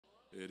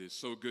It is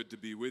so good to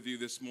be with you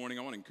this morning.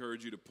 I want to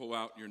encourage you to pull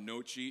out your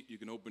note sheet. You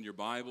can open your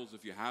Bibles,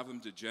 if you have them,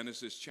 to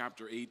Genesis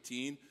chapter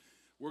 18.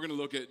 We're going to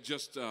look at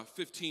just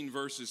 15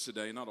 verses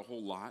today, not a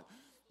whole lot.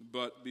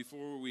 But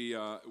before we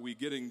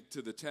get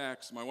into the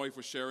text, my wife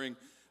was sharing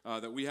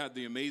that we had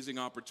the amazing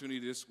opportunity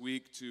this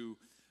week to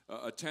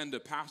attend a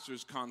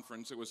pastor's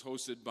conference that was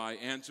hosted by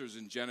Answers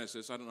in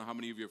Genesis. I don't know how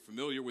many of you are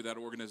familiar with that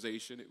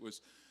organization. It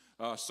was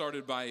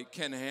started by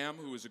Ken Ham,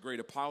 who is a great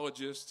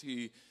apologist.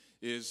 He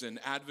is an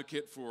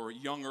advocate for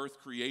young earth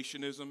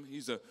creationism.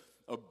 He's a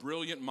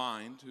brilliant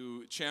mind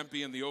who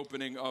championed the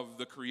opening of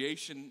the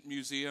Creation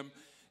Museum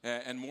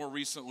and more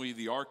recently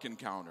the Ark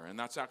Encounter. And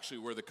that's actually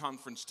where the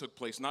conference took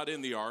place, not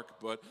in the Ark,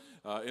 but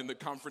in the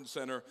conference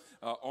center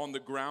on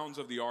the grounds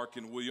of the Ark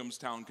in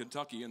Williamstown,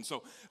 Kentucky. And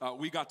so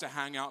we got to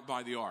hang out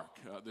by the Ark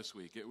this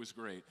week. It was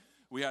great.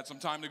 We had some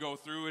time to go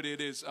through it.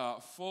 It is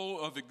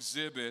full of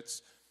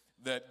exhibits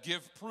that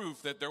give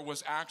proof that there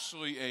was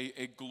actually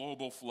a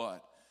global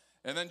flood.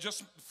 And then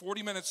just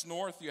 40 minutes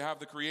north, you have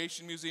the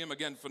Creation Museum.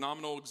 Again,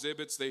 phenomenal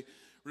exhibits. They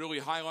really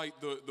highlight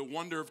the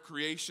wonder of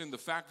creation, the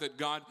fact that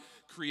God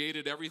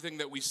created everything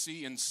that we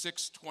see in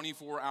 6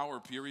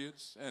 24-hour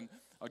periods. And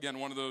again,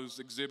 one of those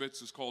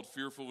exhibits is called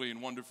Fearfully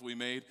and Wonderfully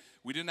Made.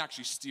 We didn't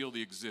actually steal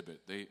the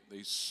exhibit. They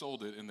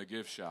sold it in the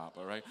gift shop,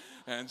 all right?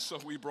 And so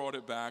we brought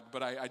it back.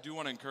 But I do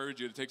want to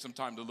encourage you to take some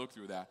time to look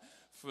through that.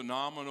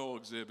 Phenomenal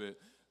exhibit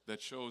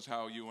that shows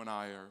how you and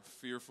I are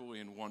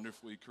fearfully and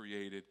wonderfully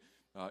created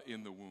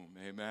in the womb,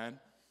 amen.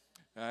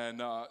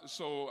 And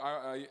so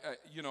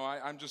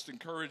I'm just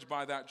encouraged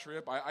by that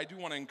trip. I do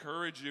want to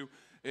encourage you,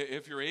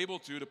 if you're able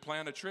to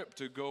plan a trip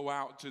to go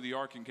out to the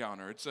Ark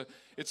Encounter. It's an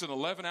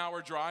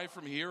 11-hour drive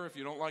from here. If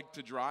you don't like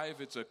to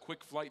drive, it's a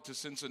quick flight to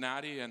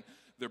Cincinnati, and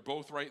they're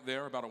both right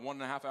there. About a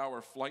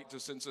 1.5-hour flight to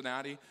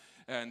Cincinnati.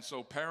 And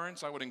so,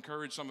 parents, I would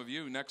encourage some of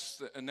you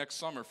next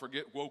summer,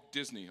 forget woke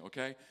Disney,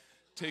 okay?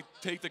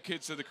 Take the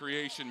kids to the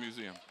Creation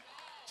Museum.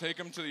 Take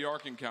them to the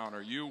Ark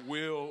Encounter. You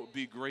will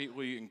be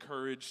greatly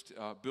encouraged,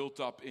 built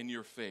up in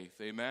your faith.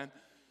 Amen.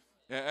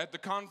 At the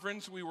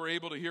conference, we were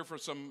able to hear from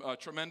some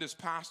tremendous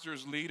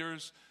pastors,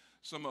 leaders,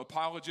 some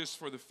apologists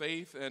for the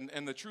faith.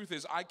 And the truth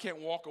is, I can't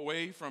walk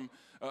away from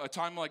a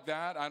time like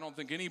that. I don't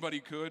think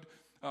anybody could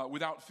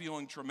without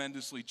feeling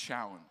tremendously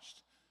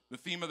challenged. The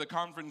theme of the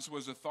conference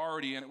was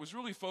authority, and it was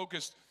really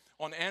focused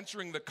on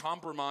answering the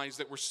compromise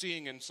that we're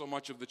seeing in so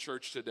much of the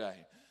church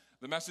today.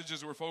 The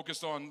messages were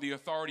focused on the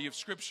authority of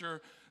Scripture,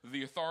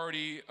 the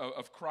authority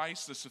of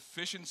Christ, the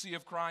sufficiency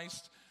of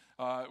Christ.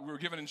 We were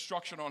given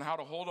instruction on how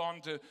to hold on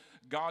to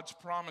God's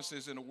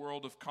promises in a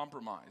world of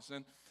compromise.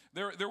 And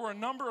there were a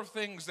number of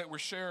things that were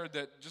shared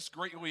that just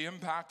greatly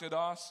impacted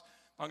us.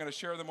 I'm going to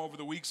share them over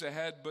the weeks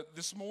ahead. But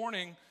this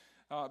morning,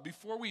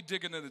 before we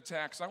dig into the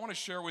text, I want to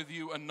share with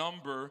you a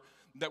number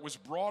that was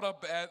brought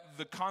up at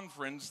the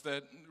conference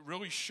that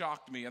really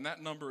shocked me, and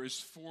that number is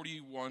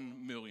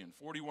 41 million.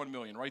 41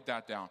 million, write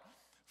that down.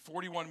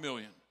 41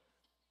 million.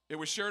 It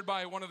was shared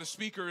by one of the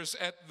speakers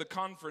at the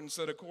conference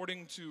that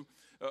according to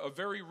a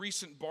very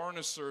recent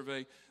Barna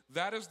survey,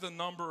 that is the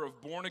number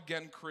of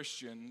born-again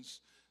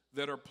Christians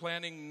that are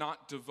planning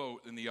not to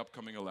vote in the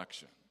upcoming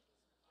election.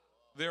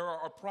 There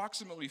are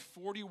approximately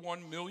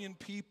 41 million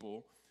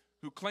people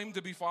who claim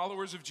to be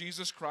followers of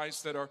Jesus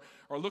Christ that are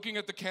looking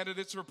at the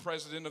candidates for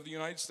president of the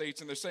United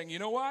States and they're saying, you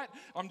know what,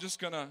 I'm just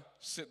going to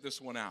sit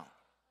this one out.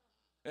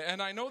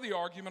 And I know the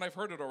argument, I've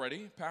heard it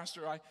already.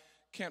 Pastor, I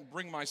can't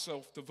bring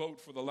myself to vote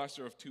for the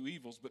lesser of two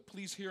evils, but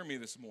please hear me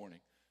this morning.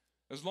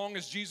 As long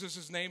as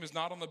Jesus' name is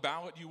not on the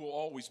ballot, you will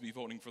always be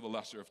voting for the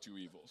lesser of two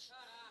evils.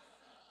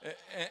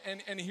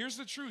 And here's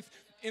the truth.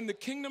 In the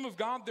kingdom of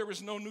God, there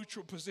is no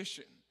neutral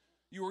position.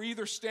 You are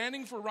either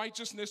standing for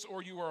righteousness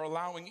or you are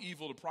allowing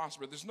evil to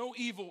prosper. There's no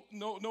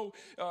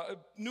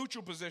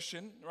neutral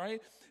position,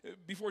 right?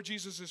 Before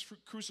Jesus'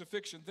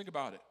 crucifixion, think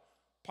about it.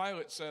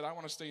 Pilate said, I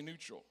want to stay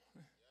neutral.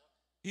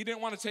 He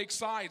didn't want to take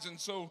sides, and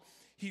so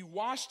he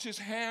washed his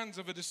hands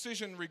of a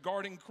decision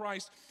regarding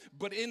Christ,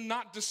 but in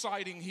not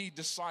deciding, he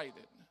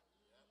decided.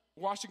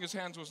 Washing his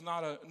hands was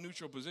not a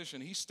neutral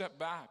position. He stepped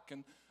back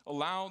and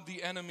allowed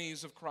the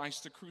enemies of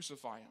Christ to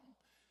crucify him.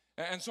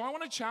 And so I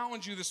want to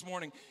challenge you this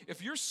morning.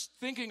 If you're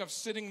thinking of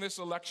sitting this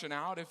election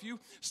out, if you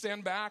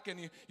stand back and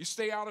you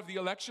stay out of the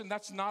election,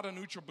 that's not a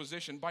neutral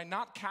position. By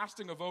not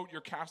casting a vote,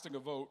 you're casting a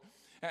vote.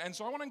 And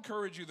so I want to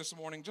encourage you this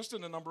morning, just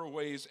in a number of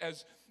ways,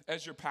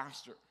 as your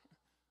pastor.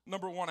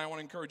 Number one, I want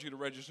to encourage you to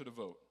register to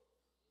vote.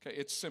 Okay,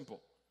 it's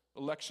simple.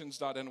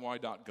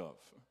 Elections.ny.gov.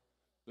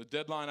 The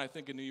deadline, I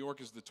think, in New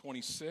York is the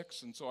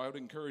 26th, and so I would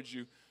encourage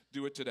you,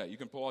 do it today. You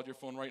can pull out your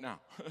phone right now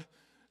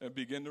and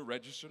begin to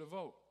register to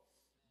vote.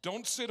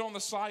 Don't sit on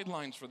the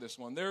sidelines for this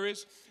one. There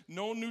is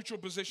no neutral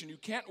position. You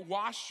can't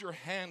wash your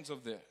hands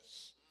of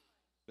this.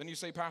 Then you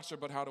say, Pastor,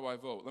 but how do I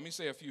vote? Let me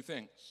say a few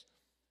things.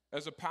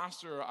 As a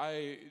pastor,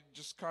 I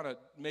just kind of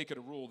make it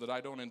a rule that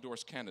I don't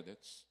endorse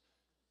candidates.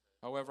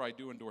 However, I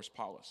do endorse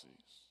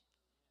policies.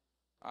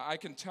 I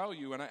can tell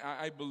you, and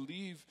I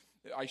believe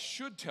I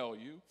should tell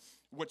you,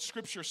 what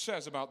Scripture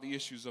says about the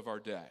issues of our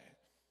day.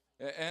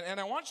 And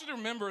I want you to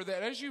remember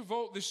that as you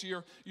vote this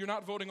year, you're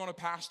not voting on a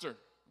pastor,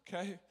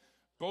 okay?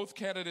 Both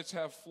candidates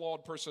have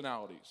flawed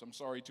personalities. I'm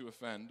sorry to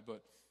offend,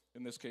 but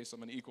in this case,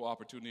 I'm an equal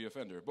opportunity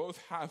offender. Both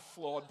have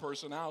flawed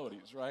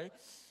personalities, right?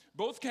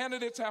 Both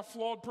candidates have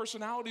flawed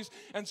personalities.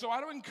 And so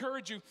I would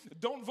encourage you,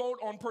 don't vote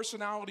on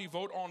personality,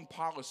 vote on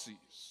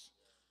policies.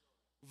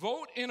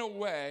 Vote in a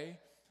way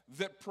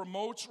that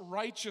promotes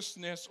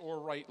righteousness or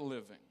right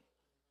living.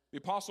 The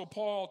Apostle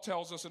Paul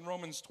tells us in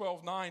Romans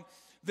 12:9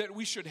 that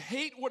we should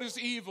hate what is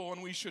evil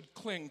and we should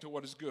cling to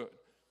what is good.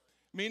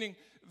 Meaning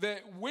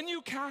that when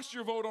you cast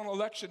your vote on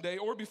election day,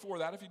 or before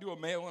that, if you do a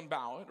mail-in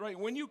ballot, right?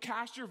 When you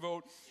cast your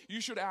vote,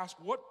 you should ask,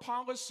 what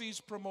policies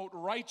promote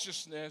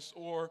righteousness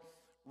or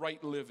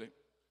right living?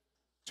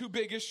 Two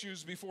big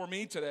issues before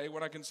me today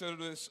when I consider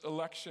this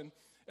election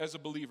as a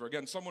believer.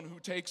 Again, someone who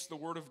takes the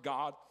word of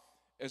God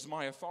as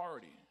my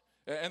authority.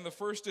 And the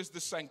first is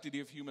the sanctity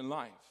of human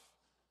life.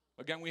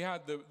 Again, we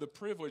had the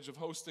privilege of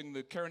hosting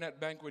the CareNet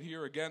banquet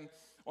here again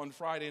on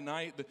Friday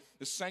night.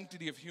 The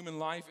sanctity of human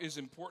life is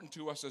important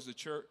to us as a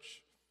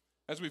church.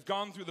 As we've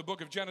gone through the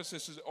book of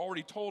Genesis, has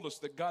already told us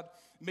that God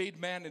made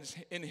man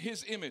in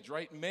his image,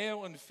 right?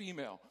 Male and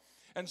female.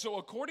 And so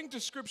according to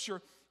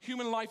Scripture,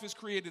 human life is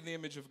created in the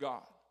image of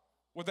God.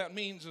 What that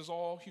means is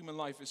all human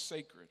life is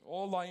sacred.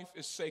 All life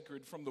is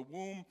sacred from the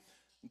womb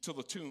until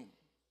the tomb.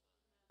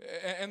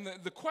 And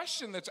the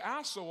question that's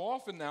asked so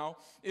often now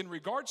in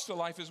regards to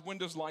life is, when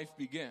does life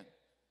begin?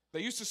 They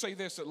used to say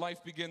this, that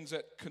life begins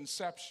at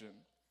conception.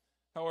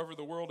 However,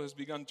 the world has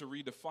begun to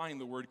redefine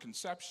the word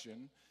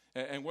conception.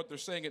 And what they're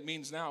saying it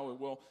means now,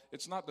 well,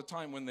 it's not the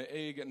time when the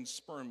egg and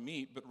sperm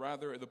meet, but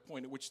rather at the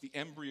point at which the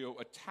embryo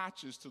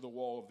attaches to the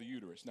wall of the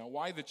uterus. Now,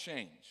 why the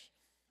change?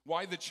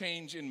 Why the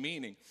change in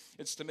meaning?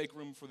 It's to make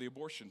room for the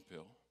abortion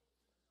pill,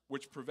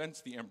 which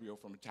prevents the embryo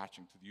from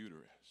attaching to the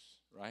uterus,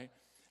 right?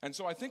 And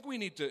so I think we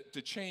need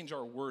to change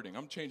our wording.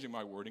 I'm changing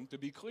my wording to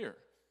be clear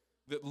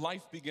that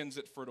life begins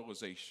at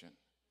fertilization,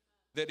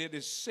 that it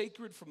is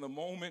sacred from that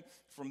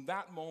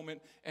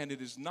moment, and it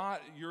is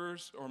not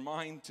yours or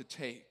mine to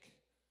take.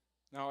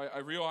 Now, I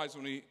realize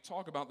when we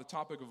talk about the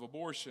topic of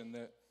abortion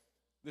that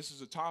this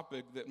is a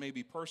topic that may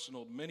be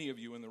personal to many of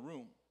you in the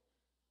room.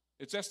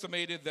 It's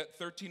estimated that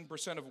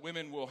 13% of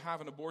women will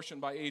have an abortion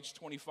by age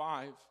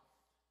 25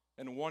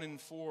 and 1 in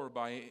 4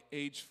 by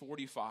age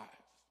 45.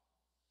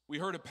 We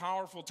heard a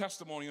powerful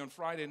testimony on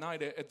Friday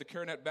night at the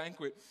CareNet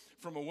banquet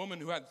from a woman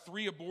who had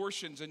 3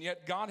 abortions, and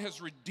yet God has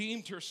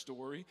redeemed her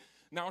story.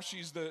 Now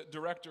she's the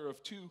director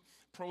of 2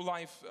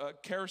 pro-life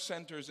care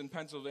centers in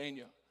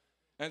Pennsylvania.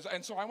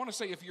 And so I want to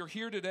say, if you're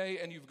here today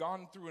and you've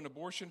gone through an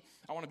abortion,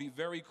 I want to be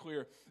very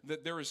clear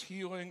that there is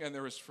healing and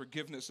there is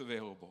forgiveness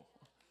available.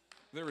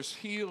 There is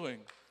healing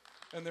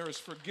and there is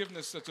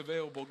forgiveness that's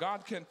available.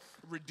 God can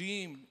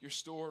redeem your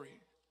story.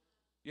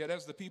 Yet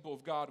as the people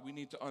of God, we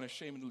need to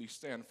unashamedly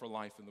stand for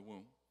life in the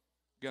womb.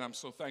 Again, I'm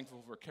so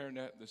thankful for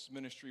CareNet, this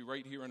ministry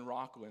right here in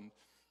Rockland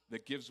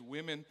that gives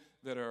women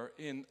that are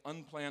in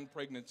unplanned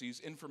pregnancies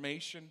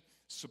information,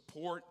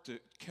 support to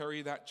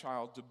carry that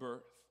child to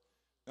birth.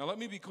 Now, let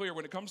me be clear,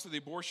 when it comes to the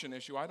abortion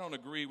issue, I don't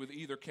agree with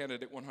either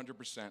candidate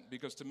 100%,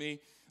 because to me,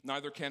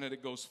 neither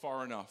candidate goes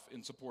far enough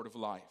in support of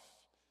life.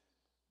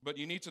 But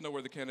you need to know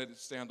where the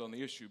candidates stand on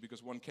the issue,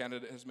 because one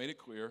candidate has made it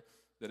clear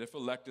that if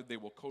elected, they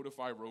will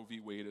codify Roe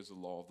v. Wade as the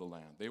law of the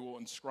land. They will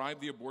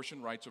inscribe the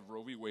abortion rights of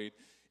Roe v. Wade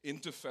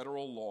into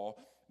federal law,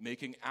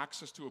 making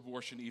access to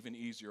abortion even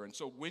easier. And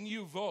so when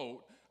you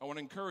vote, I want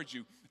to encourage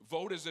you,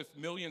 vote as if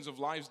millions of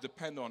lives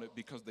depend on it,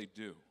 because they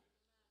do.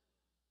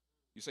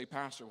 You say,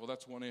 Pastor, well,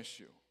 that's one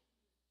issue.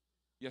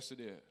 Yes, it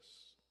is.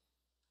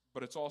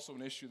 But it's also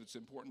an issue that's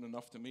important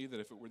enough to me that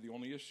if it were the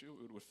only issue,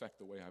 it would affect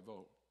the way I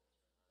vote.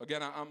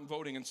 Again, I'm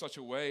voting in such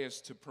a way as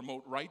to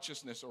promote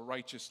righteousness or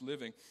righteous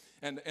living.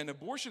 And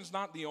abortion's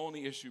not the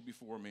only issue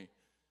before me.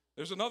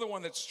 There's another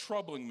one that's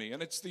troubling me,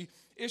 and it's the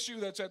issue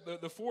that's at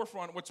the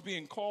forefront, what's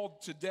being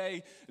called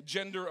today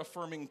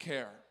gender-affirming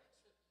care.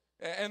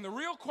 And the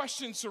real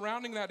question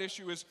surrounding that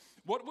issue is,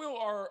 what will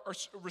our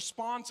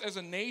response as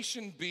a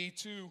nation be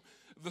to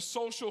the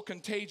social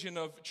contagion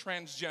of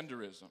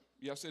transgenderism?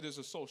 Yes, it is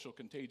a social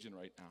contagion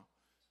right now.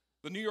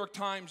 The New York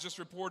Times just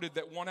reported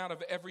that 1 out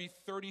of every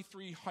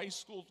 33 high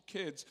school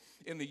kids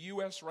in the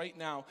U.S. right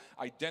now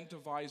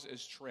identifies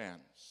as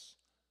trans.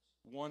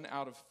 1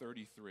 out of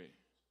 33.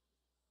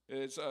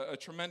 It's a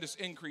tremendous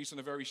increase in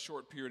a very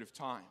short period of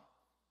time.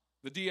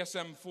 The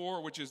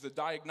DSM-4, which is the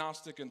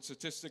Diagnostic and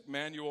Statistic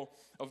Manual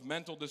of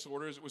Mental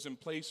Disorders, it was in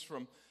place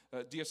from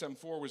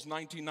DSM-4 was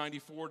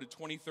 1994 to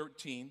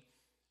 2013.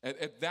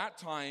 At that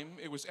time,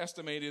 it was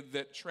estimated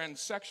that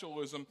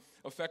transsexualism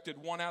affected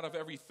 1 out of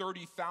every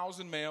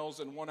 30,000 males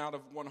and 1 out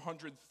of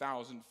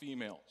 100,000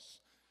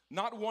 females.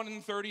 Not 1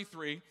 in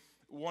 33,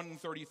 1 in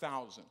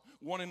 30,000,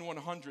 1 in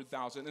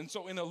 100,000. And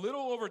so in a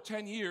little over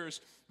 10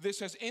 years, this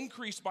has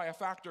increased by a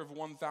factor of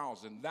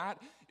 1,000. That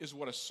is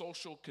what a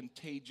social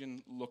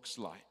contagion looks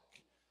like.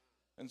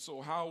 And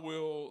so how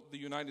will the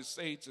United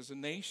States as a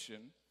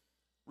nation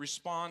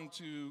respond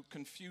to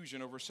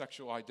confusion over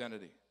sexual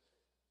identity?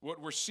 What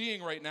we're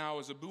seeing right now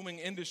is a booming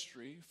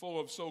industry full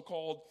of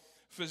so-called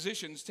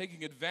physicians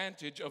taking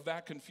advantage of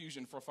that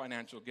confusion for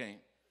financial gain.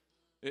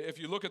 If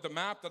you look at the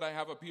map that I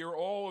have up here,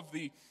 all of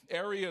the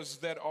areas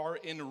that are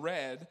in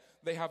red,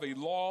 they have a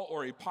law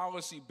or a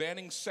policy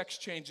banning sex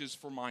changes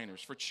for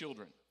minors, for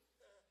children.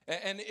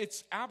 And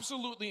it's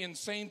absolutely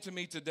insane to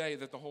me today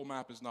that the whole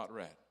map is not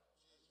red.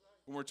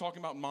 When we're talking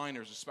about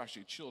minors,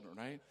 especially children,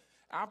 right?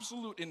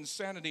 Absolute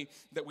insanity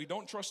that we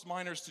don't trust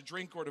minors to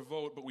drink or to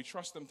vote, but we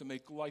trust them to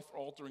make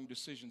life-altering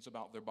decisions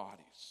about their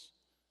bodies.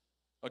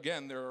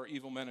 Again, there are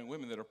evil men and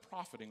women that are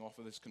profiting off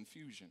of this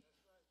confusion.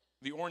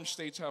 The orange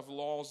states have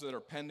laws that are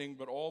pending,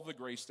 but all the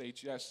gray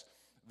states, yes,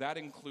 that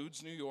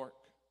includes New York,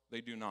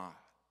 they do not.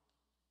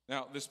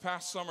 Now, this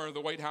past summer,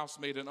 the White House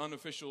made an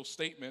unofficial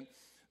statement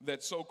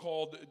that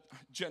so-called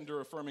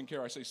gender-affirming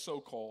care, I say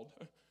so-called,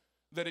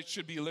 that it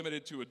should be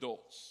limited to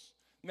adults.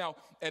 Now,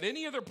 at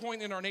any other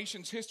point in our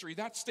nation's history,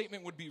 that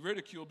statement would be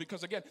ridiculed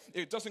because, again,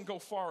 it doesn't go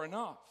far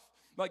enough.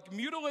 Like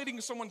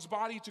mutilating someone's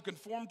body to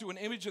conform to an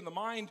image in the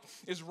mind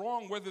is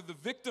wrong, whether the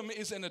victim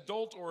is an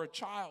adult or a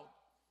child.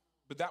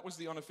 But that was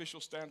the unofficial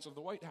stance of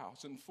the White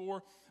House. And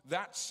for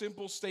that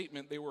simple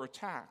statement, they were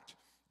attacked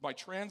by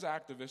trans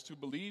activists who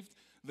believed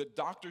that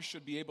doctors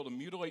should be able to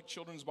mutilate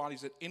children's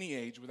bodies at any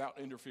age without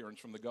interference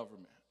from the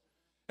government.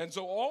 And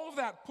so all of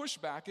that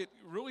pushback, it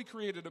really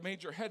created a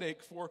major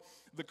headache for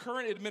the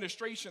current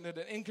administration at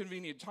an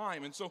inconvenient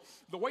time. And so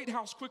the White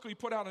House quickly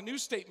put out a new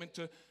statement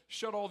to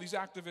shut all these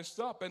activists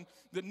up. And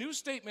the new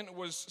statement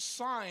was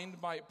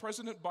signed by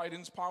President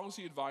Biden's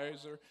policy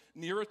advisor,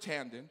 Neera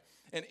Tanden.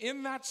 And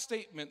in that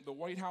statement, the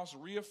White House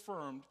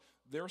reaffirmed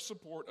their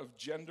support of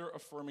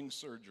gender-affirming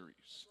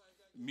surgeries,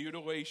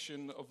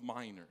 mutilation of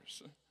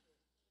minors.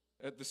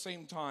 At the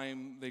same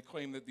time, they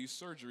claim that these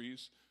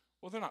surgeries,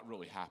 well, they're not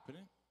really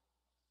happening.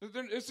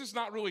 This is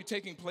not really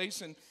taking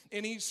place in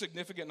any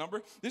significant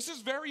number. This is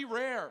very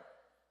rare.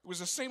 It was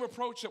the same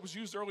approach that was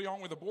used early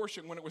on with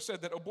abortion when it was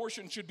said that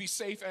abortion should be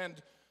safe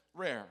and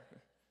rare.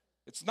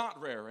 It's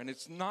not rare and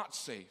it's not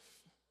safe.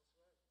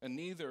 And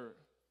neither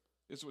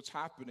is what's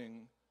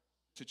happening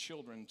to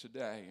children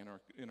today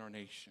in our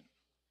nation.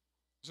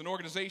 There's an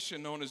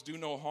organization known as Do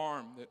No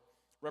Harm that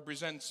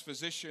represents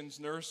physicians,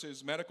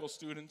 nurses, medical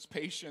students,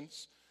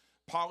 patients,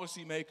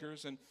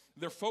 policymakers, and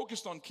they're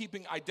focused on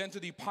keeping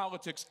identity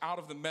politics out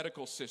of the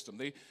medical system.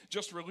 They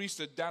just released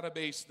a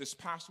database this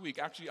past week,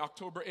 actually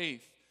October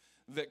 8th,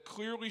 that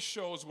clearly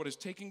shows what is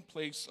taking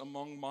place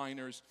among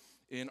minors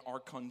in our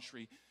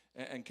country.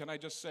 And can I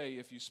just say,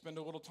 if you spend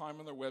a little time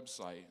on their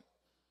website,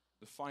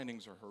 the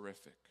findings are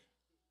horrific.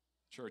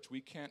 Church,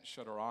 we can't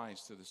shut our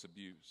eyes to this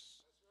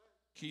abuse.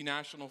 Key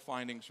national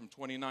findings from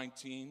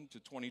 2019 to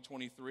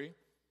 2023,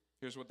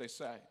 here's what they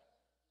say.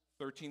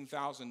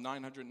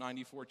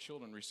 13,994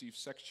 children received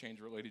sex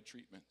change-related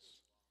treatments.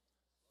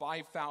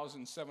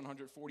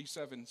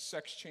 5,747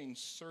 sex change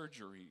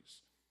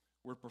surgeries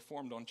were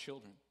performed on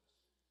children.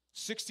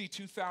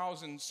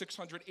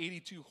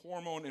 62,682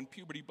 hormone and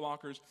puberty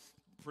blockers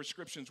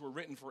prescriptions were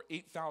written for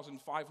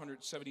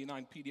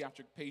 8,579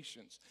 pediatric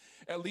patients.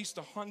 At least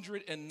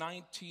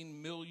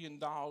 $119 million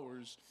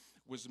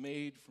was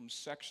made from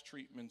sex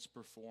treatments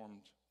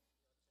performed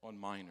on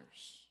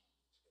minors.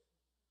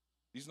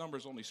 These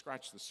numbers only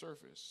scratch the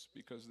surface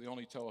because they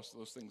only tell us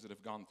those things that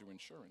have gone through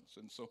insurance.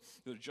 And so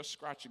they're just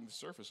scratching the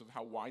surface of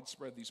how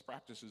widespread these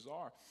practices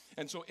are.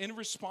 And so in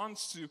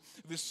response to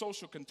this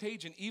social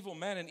contagion, evil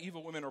men and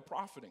evil women are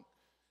profiting.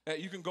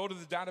 You can go to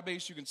the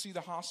database, you can see the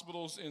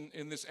hospitals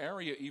in this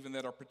area even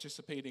that are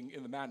participating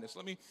in the madness.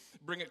 Let me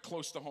bring it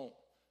close to home.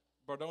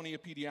 Bardonia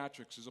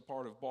Pediatrics is a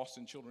part of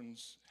Boston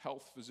Children's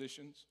Health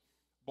Physicians,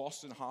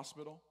 Boston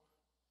Hospital.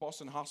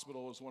 Boston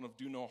Hospital is one of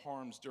Do No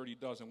Harm's Dirty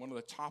Dozen, one of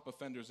the top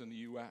offenders in the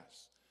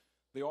U.S.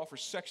 They offer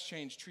sex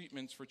change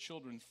treatments for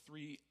children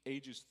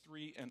ages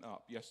 3 and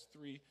up. Yes,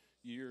 3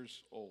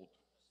 years old.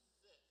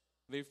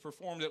 They've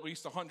performed at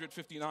least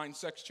 159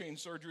 sex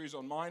change surgeries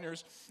on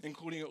minors,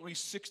 including at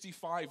least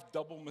 65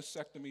 double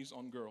mastectomies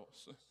on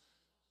girls.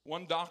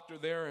 One doctor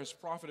there has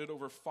profited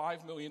over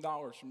 $5 million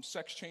from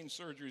sex change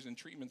surgeries and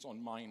treatments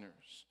on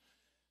minors.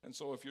 And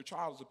so if your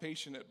child is a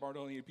patient at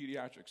Bardonia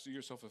Pediatrics, do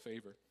yourself a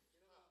favor.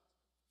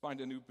 Find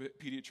a new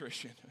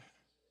pediatrician.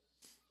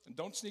 And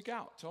don't sneak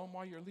out. Tell them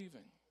why you're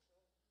leaving.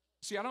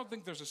 See, I don't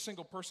think there's a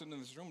single person in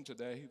this room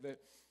today that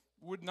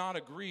would not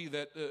agree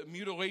that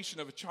mutilation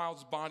of a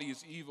child's body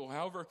is evil.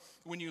 However,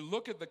 when you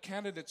look at the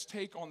candidates'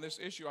 take on this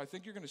issue, I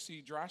think you're going to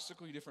see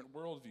drastically different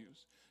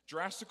worldviews,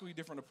 drastically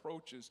different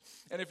approaches.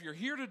 And if you're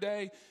here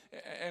today,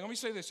 and let me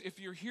say this, if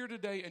you're here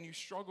today and you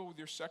struggle with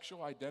your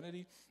sexual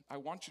identity, I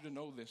want you to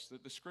know this,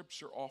 that the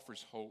Scripture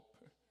offers hope.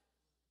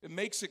 It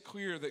makes it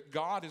clear that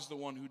God is the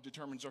one who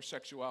determines our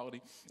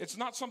sexuality. It's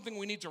not something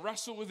we need to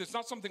wrestle with. It's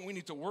not something we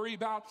need to worry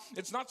about.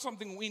 It's not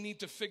something we need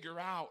to figure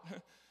out.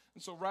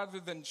 And so rather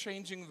than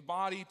changing the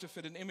body to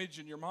fit an image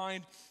in your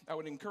mind, I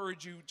would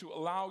encourage you to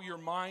allow your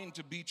mind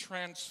to be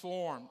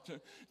transformed, to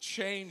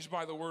change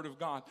by the Word of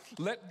God.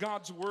 Let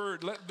God's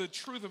Word, let the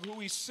truth of who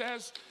He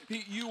says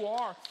you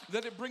are,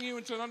 let it bring you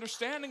into an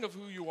understanding of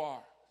who you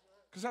are.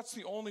 Because that's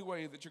the only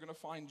way that you're going to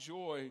find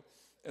joy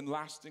and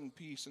lasting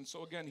peace. And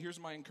so again, here's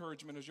my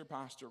encouragement as your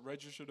pastor.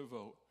 Register to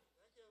vote.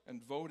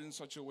 And vote in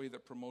such a way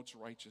that promotes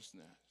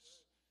righteousness.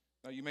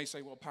 Now you may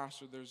say, well,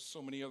 Pastor, there's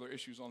so many other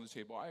issues on the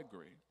table. I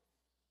agree.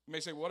 You may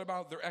say, what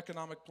about their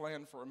economic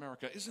plan for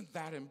America? Isn't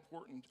that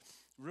important?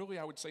 Really,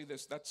 I would say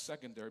this, that's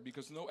secondary,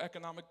 because no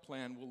economic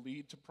plan will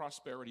lead to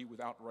prosperity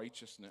without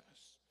righteousness.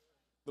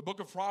 The book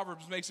of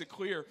Proverbs makes it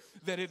clear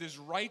that it is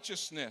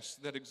righteousness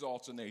that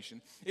exalts a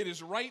nation. It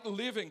is right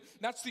living.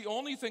 That's the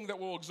only thing that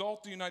will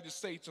exalt the United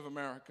States of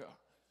America.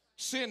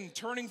 Sin,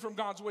 turning from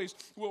God's ways,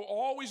 will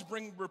always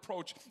bring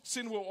reproach.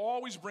 Sin will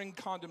always bring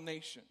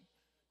condemnation.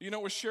 You know,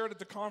 it was shared at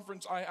the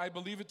conference, I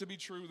believe it to be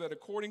true, that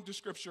according to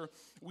Scripture,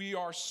 we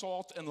are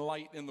salt and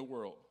light in the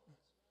world.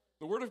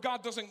 The Word of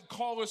God doesn't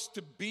call us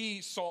to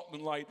be salt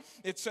and light.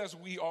 It says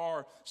we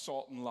are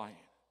salt and light.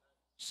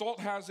 Salt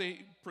has a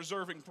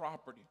preserving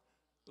property.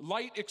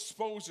 Light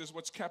exposes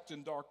what's kept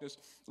in darkness.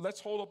 Let's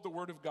hold up the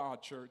Word of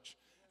God, church.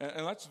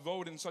 And let's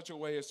vote in such a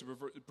way as to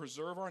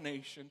preserve our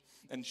nation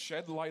and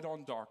shed light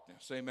on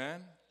darkness.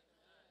 Amen?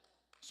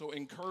 So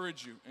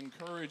encourage you.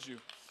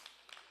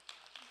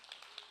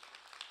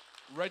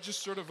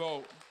 Register to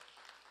vote.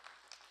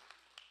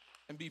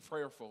 And be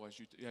prayerful as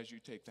you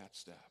take that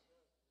step.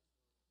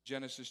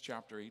 Genesis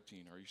chapter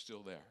 18. Are you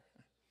still there?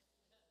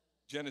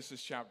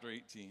 Genesis chapter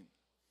 18.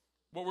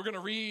 What we're going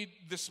to read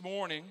this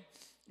morning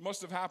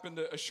must have happened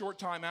a short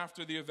time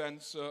after the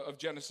events of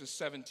Genesis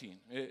 17.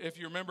 If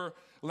you remember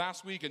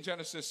last week in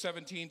Genesis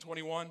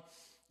 17:21,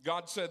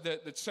 God said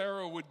that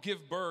Sarah would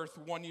give birth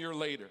 1 year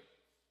later.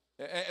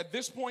 At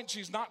this point,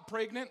 she's not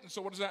pregnant, and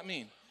so what does that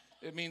mean?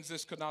 It means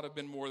this could not have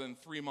been more than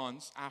 3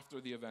 months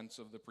after the events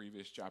of the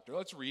previous chapter.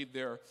 Let's read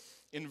there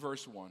in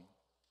verse 1.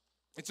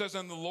 It says,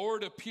 "And the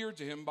Lord appeared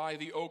to him by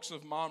the oaks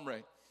of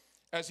Mamre,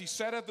 as he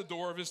sat at the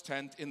door of his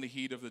tent in the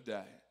heat of the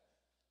day."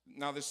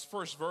 Now, this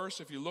first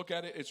verse, if you look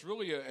at it, it's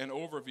really an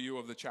overview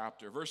of the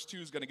chapter. Verse 2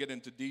 is going to get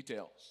into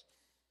details.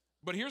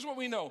 But here's what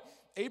we know.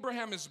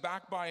 Abraham is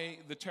back by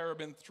the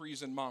terebinth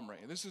trees in Mamre.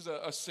 This is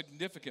a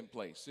significant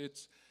place.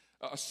 It's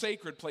a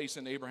sacred place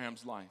in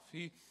Abraham's life.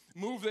 He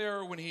moved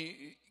there when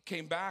he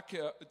came back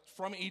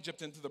from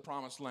Egypt into the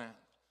promised land.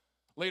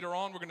 Later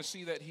on, we're going to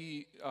see that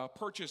he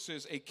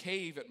purchases a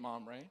cave at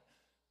Mamre.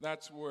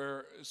 That's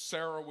where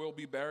Sarah will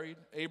be buried.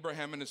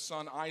 Abraham and his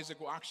son Isaac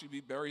will actually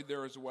be buried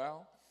there as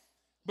well.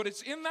 But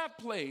it's in that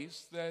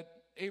place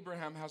that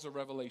Abraham has a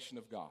revelation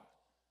of God.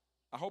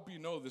 I hope you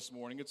know this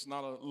morning it's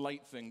not a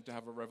light thing to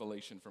have a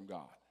revelation from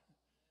God.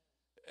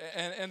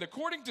 And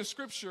according to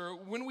Scripture,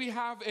 when we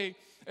have a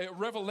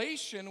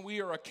revelation, we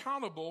are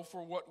accountable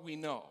for what we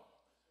know.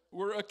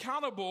 We're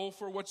accountable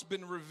for what's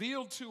been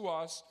revealed to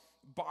us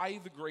by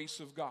the grace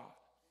of God.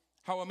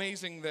 How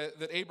amazing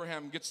that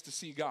Abraham gets to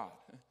see God.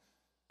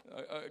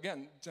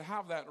 Again, to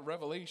have that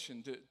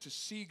revelation, to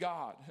see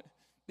God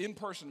in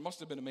person must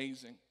have been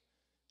amazing.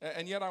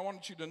 And yet I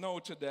want you to know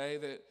today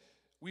that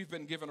we've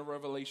been given a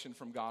revelation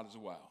from God as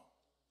well.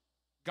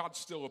 God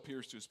still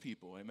appears to his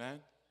people,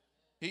 amen?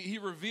 He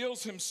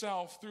reveals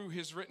himself through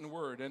his written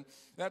word, and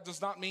that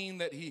does not mean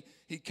that he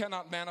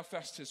cannot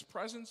manifest his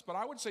presence, but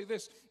I would say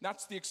this,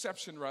 that's the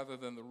exception rather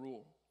than the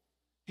rule.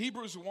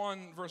 Hebrews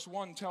 1 verse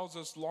 1 tells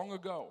us long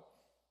ago,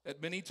 at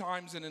many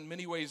times and in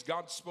many ways,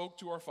 God spoke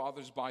to our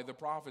fathers by the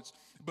prophets.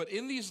 But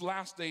in these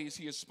last days,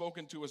 he has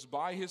spoken to us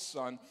by his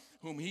Son,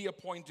 whom he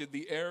appointed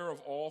the heir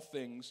of all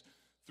things,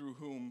 through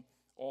whom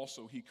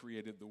also he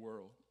created the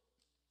world.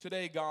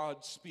 Today,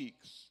 God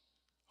speaks.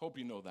 Hope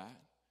you know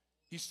that.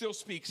 He still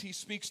speaks. He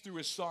speaks through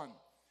his Son.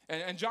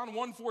 And John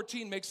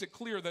 1:14 makes it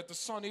clear that the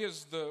Son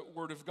is the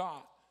Word of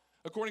God.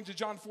 According to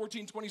John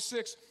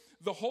 14:26,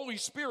 the Holy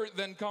Spirit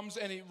then comes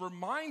and he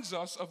reminds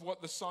us of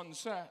what the Son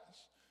says.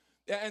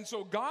 And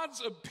so God's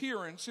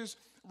appearance, his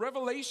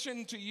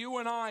revelation to you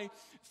and I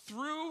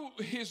through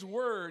his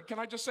word, can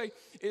I just say,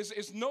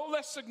 is no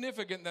less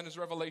significant than his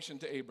revelation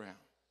to Abraham.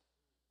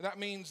 That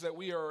means that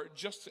we are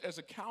just as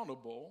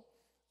accountable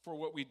for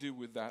what we do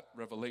with that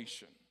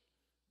revelation.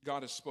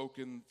 God has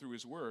spoken through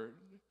his word.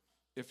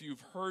 If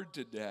you've heard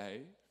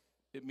today,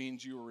 it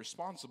means you are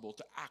responsible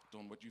to act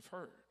on what you've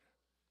heard.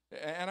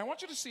 And I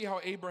want you to see how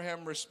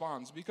Abraham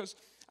responds, because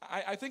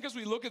I think as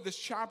we look at this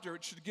chapter,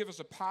 it should give us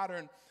a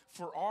pattern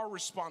for our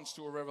response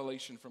to a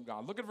revelation from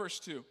God. Look at verse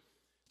 2. It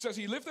says,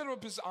 he lifted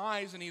up his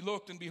eyes and he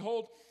looked, and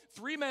behold,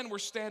 3 men were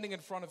standing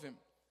in front of him.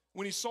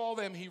 When he saw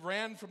them, he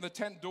ran from the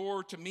tent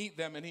door to meet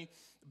them, and he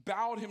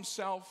bowed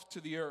himself to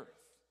the earth.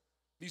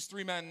 These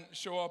 3 men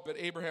show up at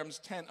Abraham's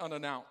tent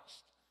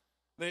unannounced.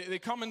 They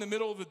come in the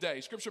middle of the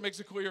day. Scripture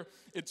makes it clear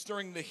it's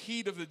during the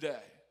heat of the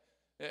day.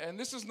 And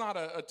this is not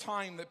a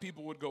time that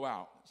people would go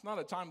out. It's not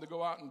a time to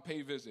go out and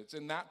pay visits.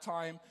 In that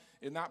time,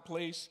 in that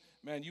place,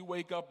 man, you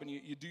wake up and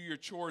you do your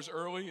chores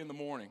early in the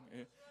morning.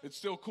 It's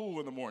still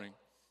cool in the morning.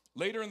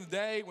 Later in the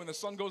day, when the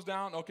sun goes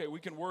down, okay, we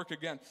can work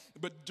again.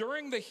 But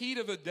during the heat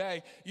of the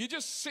day, you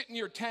just sit in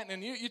your tent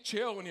and you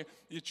chill and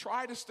you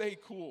try to stay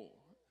cool.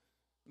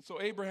 And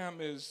so Abraham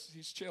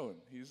he's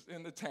chilling. He's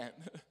in the tent.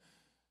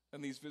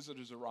 And these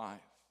visitors arrive.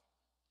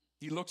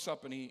 he looks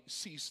up and he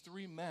sees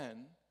three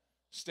men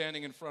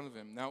standing in front of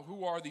him. Now,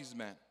 who are these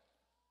men?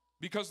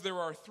 Because there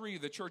are three,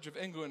 the Church of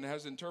England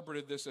has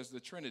interpreted this as the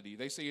Trinity.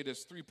 They say it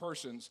is three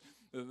persons,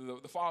 the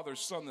Father,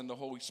 Son, and the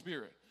Holy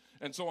Spirit.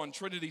 And so on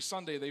Trinity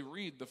Sunday, they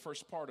read the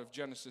first part of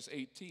Genesis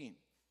 18.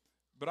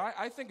 But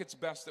I think it's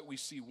best that we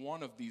see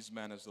one of these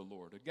men as the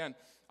Lord. Again,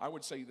 I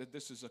would say that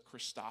this is a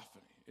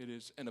Christophany. It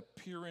is an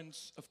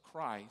appearance of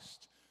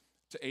Christ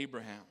to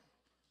Abraham.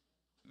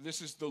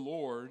 This is the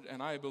Lord,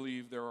 and I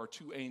believe there are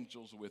two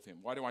angels with him.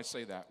 Why do I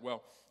say that?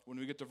 Well, when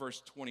we get to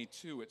verse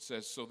 22, it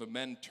says, "So the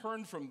men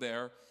turned from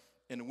there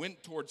and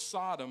went toward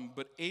Sodom,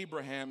 but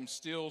Abraham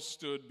still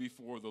stood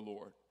before the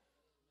Lord."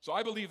 So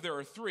I believe there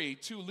are three,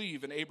 two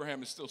leave, and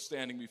Abraham is still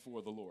standing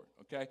before the Lord,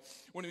 okay?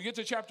 When we get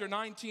to chapter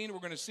 19, we're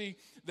going to see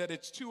that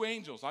it's two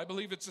angels. I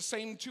believe it's the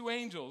same two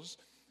angels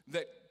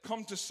that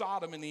come to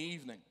Sodom in the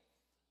evening.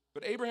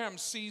 But Abraham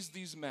sees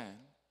these men,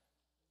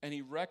 and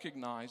he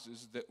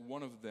recognizes that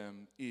one of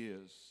them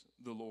is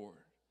the Lord.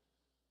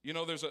 You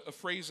know, there's a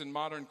phrase in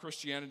modern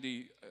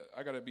Christianity,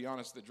 I got to be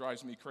honest, that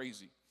drives me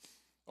crazy.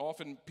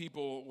 Often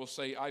people will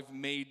say, "I've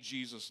made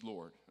Jesus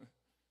Lord."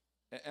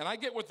 And I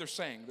get what they're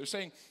saying. They're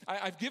saying,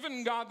 I've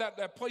given God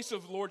that place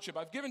of lordship.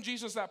 I've given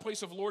Jesus that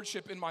place of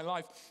lordship in my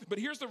life. But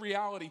here's the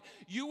reality.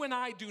 You and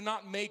I do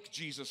not make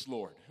Jesus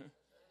Lord.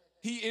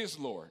 He is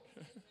Lord.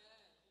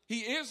 He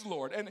is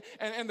Lord.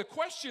 And the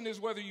question is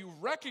whether you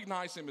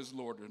recognize him as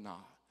Lord or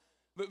not.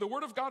 The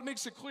Word of God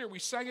makes it clear. We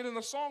sang it in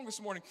the song this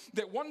morning,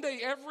 that one day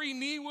every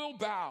knee will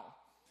bow.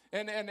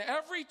 And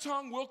every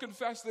tongue will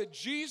confess that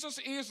Jesus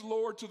is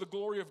Lord to the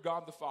glory of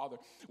God the Father.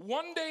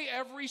 One day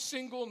every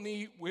single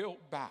knee will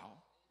bow.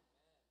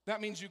 That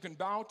means you can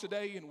bow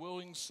today in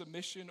willing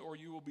submission, or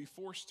you will be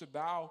forced to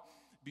bow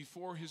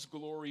before his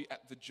glory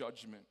at the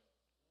judgment.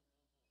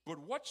 But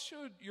what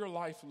should your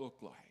life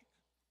look like?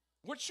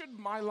 What should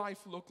my life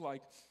look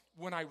like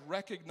when I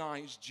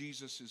recognize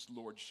Jesus'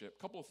 lordship?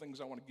 A couple of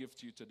things I want to give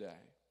to you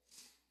today.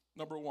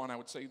 Number one, I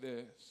would say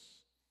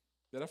this,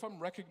 that if I'm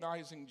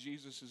recognizing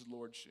Jesus'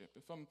 lordship,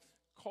 if I'm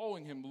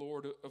calling him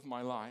Lord of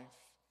my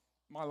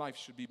life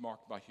should be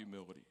marked by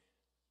humility.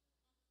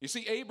 You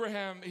see,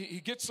 Abraham, he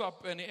gets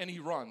up and he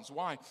runs.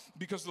 Why?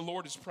 Because the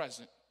Lord is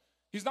present.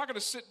 He's not going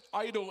to sit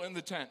idle in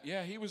the tent.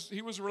 Yeah, he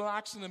was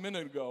relaxing a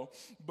minute ago,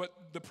 but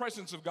the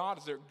presence of God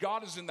is there.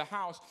 God is in the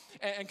house.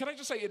 And can I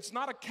just say, it's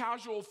not a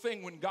casual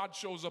thing when God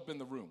shows up in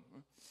the room.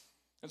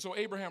 And so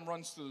Abraham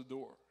runs to the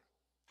door.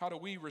 How do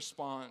we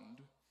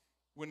respond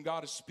when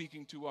God is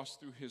speaking to us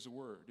through his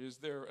word? Is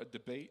there a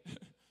debate?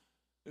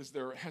 Is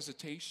there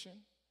hesitation?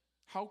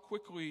 How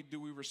quickly do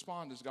we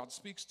respond as God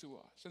speaks to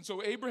us? And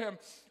so Abraham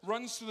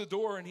runs to the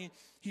door and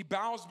he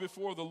bows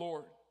before the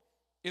Lord.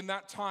 In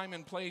that time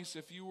and place,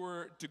 if you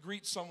were to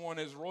greet someone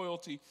as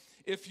royalty,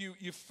 if you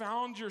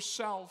found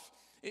yourself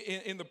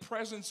in the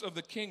presence of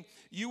the king,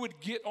 you would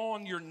get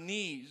on your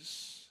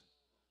knees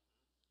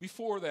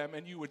before them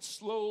and you would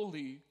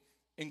slowly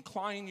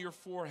incline your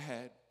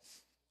forehead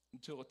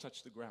until it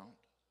touched the ground.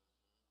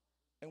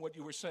 And what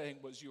you were saying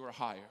was you are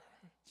higher.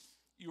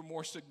 You're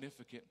more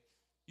significant.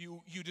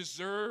 You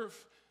deserve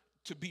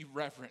to be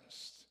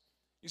reverenced.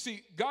 You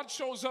see, God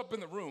shows up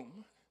in the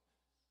room,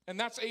 and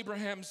that's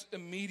Abraham's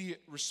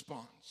immediate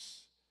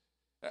response.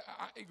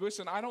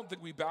 Listen, I don't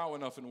think we bow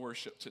enough in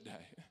worship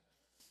today.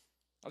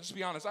 I'll just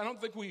be honest. I don't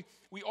think we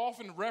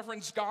often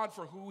reverence God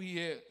for who he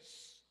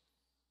is.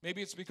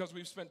 Maybe it's because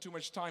we've spent too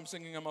much time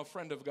singing I'm a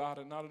friend of God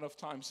and not enough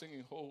time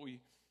singing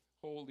holy,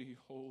 holy,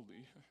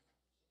 holy.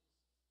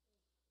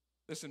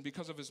 Listen,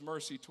 because of his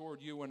mercy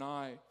toward you and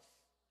I,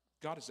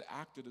 God has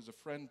acted as a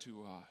friend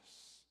to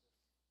us.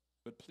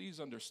 But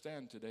please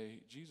understand today,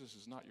 Jesus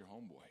is not your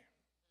homeboy.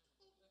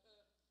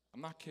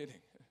 I'm not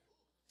kidding.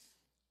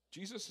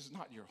 Jesus is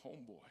not your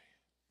homeboy.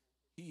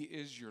 He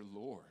is your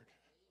Lord.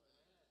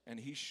 And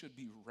he should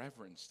be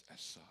reverenced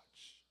as such.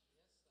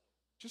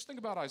 Just think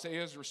about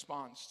Isaiah's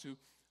response to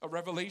a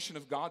revelation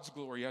of God's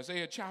glory.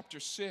 Isaiah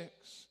chapter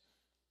 6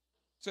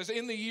 says,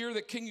 "In the year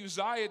that King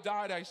Uzziah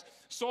died, I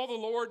saw the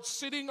Lord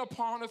sitting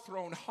upon a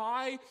throne,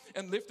 high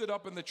and lifted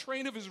up, and the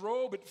train of his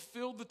robe, it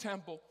filled the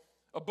temple.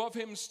 Above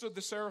him stood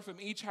the seraphim.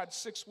 Each had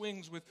 6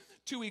 wings. With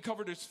 2 he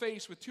covered his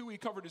face, with 2 he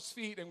covered his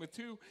feet, and with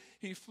 2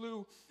 he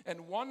flew.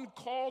 And one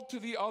called to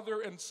the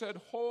other and said,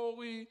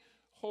 Holy,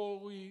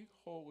 holy,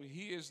 holy."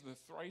 He is the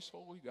thrice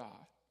holy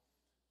God.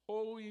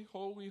 Holy,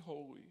 holy,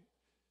 holy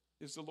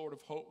is the Lord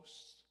of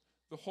hosts.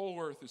 The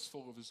whole earth is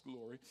full of his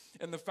glory.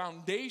 And the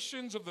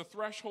foundations of the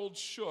threshold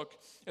shook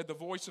at the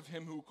voice of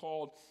him who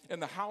called,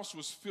 and the house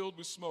was filled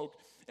with smoke.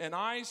 And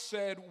I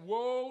said,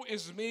 Woe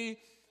is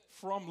me,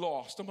 for I'm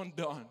lost. I'm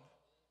undone.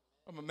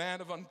 I'm a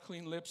man of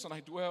unclean lips, and I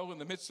dwell in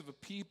the midst of a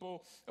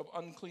people of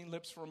unclean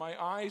lips, for my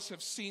eyes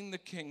have seen the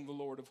King, the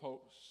Lord of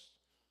hosts.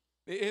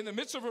 In the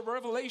midst of a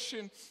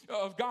revelation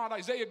of God,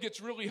 Isaiah gets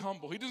really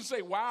humble. He doesn't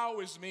say, wow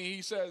is me.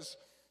 He says,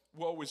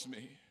 woe is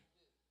me.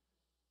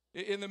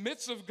 In the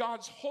midst of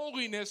God's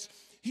holiness,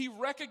 he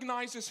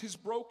recognizes his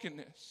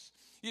brokenness.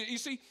 You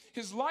see,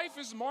 his life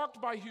is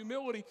marked by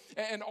humility,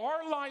 and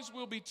our lives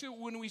will be too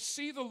when we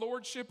see the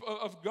lordship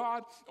of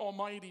God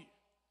Almighty.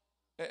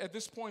 At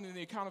this point in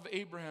the account of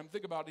Abraham,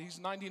 think about it, he's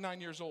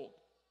 99 years old.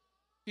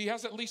 He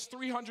has at least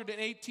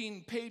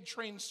 318 paid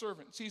trained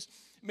servants. He's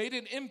made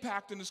an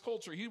impact in his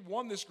culture. He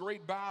won this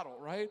great battle,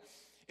 right?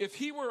 If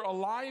he were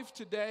alive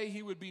today,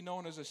 he would be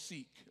known as a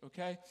Sikh,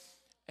 okay?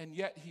 And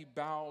yet he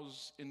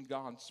bows in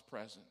God's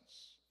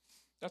presence.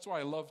 That's why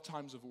I love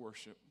times of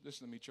worship.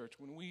 Listen to me, church.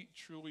 When we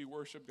truly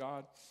worship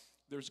God,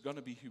 there's going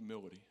to be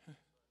humility.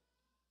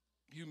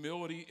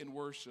 Humility in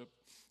worship,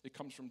 it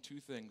comes from two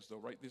things, though.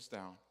 Write this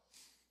down.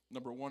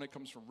 Number one, it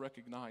comes from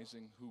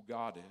recognizing who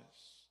God is.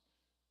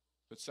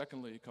 But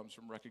secondly, it comes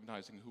from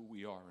recognizing who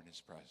we are in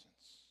his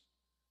presence.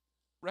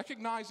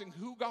 Recognizing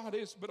who God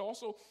is, but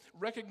also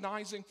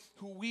recognizing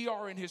who we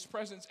are in his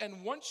presence.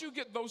 And once you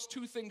get those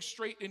two things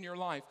straight in your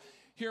life,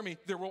 hear me,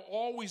 there will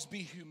always be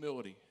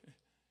humility.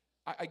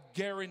 I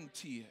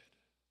guarantee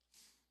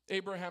it.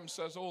 Abraham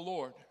says, "Oh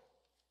Lord,"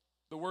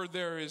 the word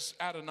there is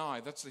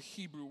Adonai. That's the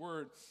Hebrew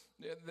word.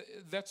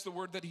 That's the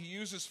word that he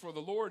uses for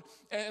the Lord.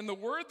 And the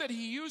word that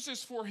he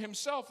uses for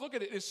himself, look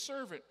at it, is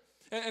servant.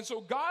 And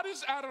so God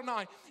is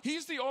Adonai.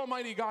 He's the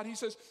Almighty God. He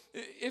says,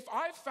 if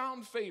I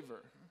found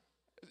favor,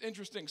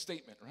 interesting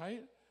statement,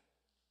 right?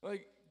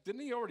 Like,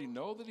 didn't he already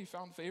know that he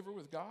found favor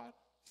with God?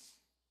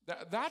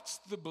 That's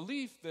the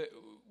belief that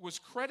was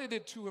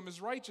credited to him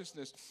as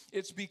righteousness.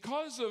 It's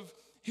because of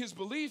his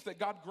belief that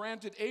God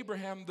granted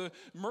Abraham the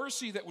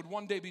mercy that would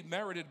one day be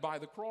merited by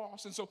the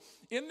cross. And so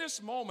in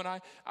this moment,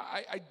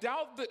 I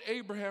doubt that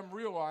Abraham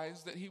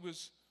realized that he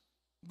was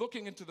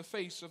looking into the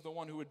face of the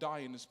one who would die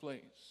in his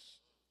place.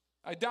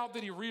 I doubt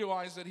that he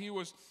realized that he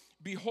was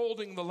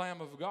beholding the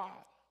Lamb of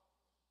God.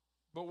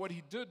 But what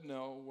he did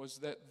know was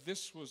that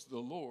this was the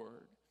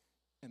Lord,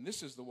 and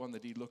this is the one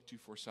that he looked to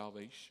for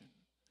salvation.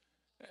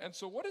 And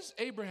so what is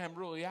Abraham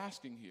really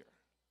asking here?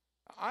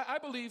 I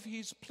believe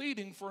he's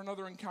pleading for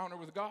another encounter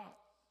with God.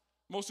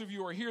 Most of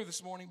you are here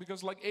this morning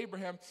because, like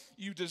Abraham,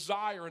 you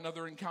desire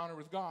another encounter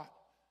with God.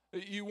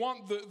 You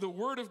want the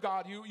Word of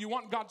God. You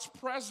want God's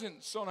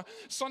presence on a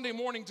Sunday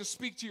morning to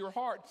speak to your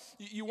heart.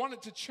 You want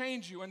it to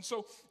change you. And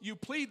so you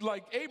plead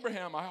like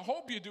Abraham. I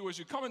hope you do as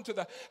you come into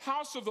the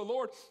house of the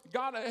Lord.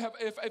 God,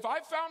 if I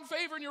found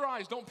favor in your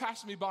eyes, don't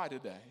pass me by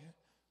today.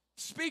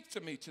 Speak to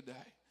me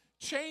today.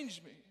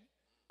 Change me.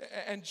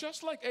 And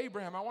just like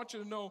Abraham, I want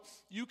you to know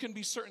you can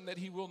be certain that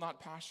he will not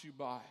pass you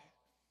by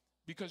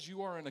because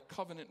you are in a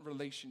covenant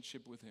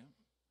relationship with him.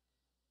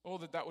 Oh,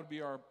 that would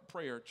be our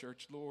prayer,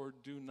 church. Lord,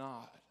 do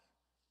not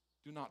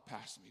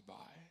pass me by.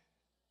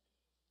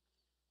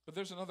 But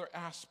there's another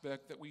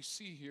aspect that we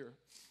see here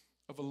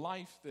of a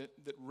life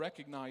that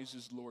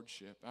recognizes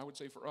lordship. I would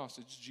say for us,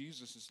 it's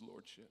Jesus'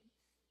 lordship.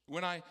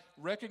 When I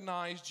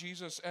recognize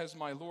Jesus as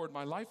my Lord,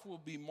 my life will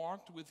be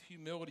marked with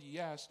humility,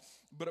 yes,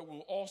 but it will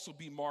also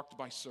be marked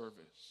by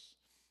service.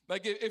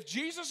 Like if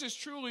Jesus is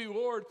truly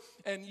Lord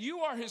and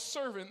you are his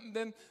servant,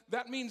 then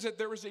that means that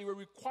there is a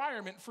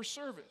requirement for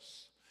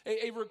service,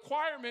 a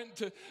requirement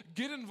to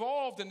get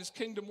involved in his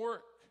kingdom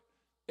work.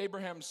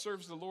 Abraham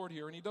serves the Lord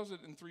here, and he does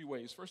it in three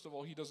ways. First of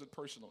all, he does it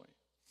personally.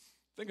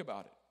 Think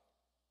about it.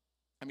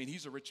 I mean,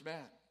 he's a rich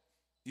man.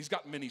 He's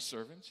got many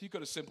servants. He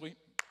could have simply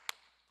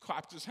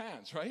clapped his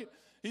hands, right?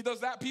 He does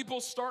that,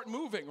 people start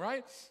moving,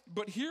 right?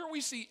 But here we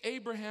see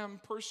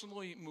Abraham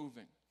personally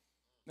moving.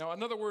 Now,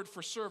 another word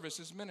for service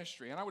is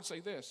ministry. And I would say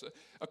this,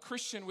 a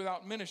Christian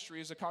without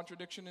ministry is a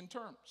contradiction in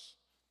terms.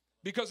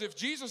 Because if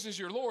Jesus is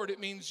your Lord,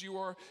 it means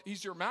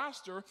he's your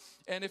master.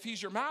 And if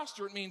he's your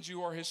master, it means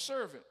you are his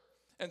servant.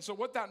 And so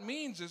what that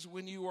means is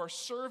when you are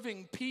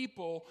serving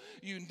people,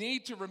 you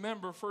need to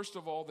remember, first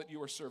of all, that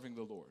you are serving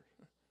the Lord.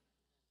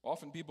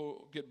 Often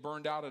people get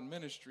burned out in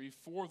ministry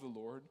for the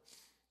Lord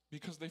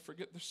because they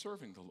forget they're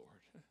serving the Lord.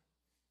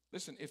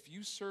 Listen, if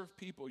you serve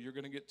people, you're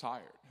going to get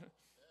tired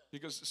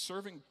because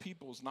serving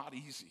people is not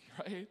easy,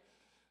 right?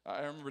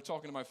 I remember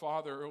talking to my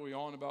father early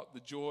on about the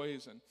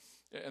joys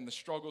and the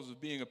struggles of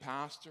being a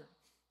pastor.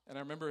 And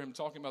I remember him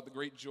talking about the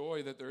great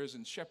joy that there is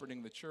in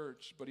shepherding the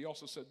church. But he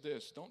also said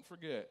this, don't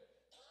forget,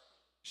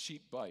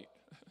 sheep bite.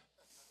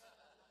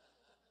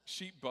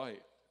 Sheep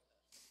bite.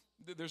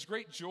 There's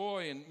great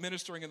joy in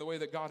ministering in the way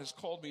that God has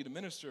called me to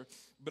minister,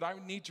 but I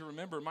need to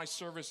remember my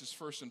service is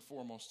first and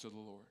foremost to the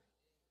Lord.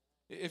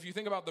 If you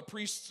think about the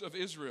priests of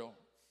Israel,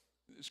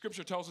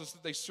 Scripture tells us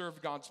that they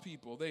served God's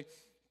people. They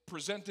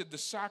presented the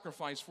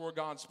sacrifice for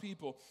God's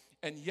people,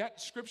 and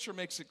yet Scripture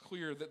makes it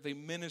clear that they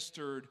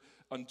ministered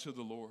unto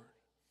the Lord.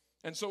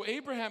 And so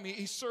Abraham,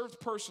 he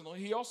served personally.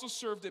 He also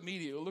served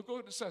immediately. Look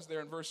what it says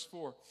there in verse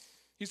 4.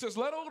 He says,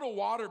 let a little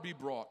water be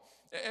brought,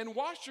 and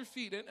wash your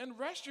feet, and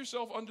rest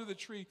yourself under the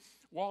tree,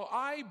 while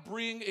I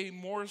bring a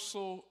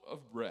morsel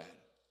of bread.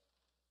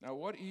 Now,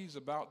 what he's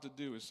about to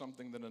do is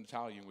something that an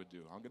Italian would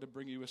do. I'm going to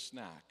bring you a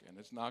snack, and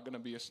it's not going to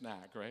be a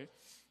snack, right?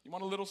 You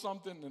want a little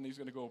something, and he's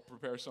going to go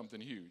prepare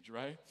something huge,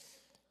 right?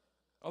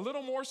 A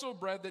little morsel of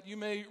bread that you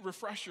may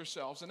refresh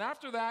yourselves, and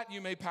after that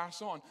you may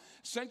pass on,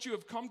 since you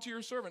have come to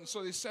your servant.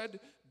 So they said,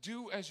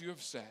 do as you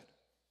have said.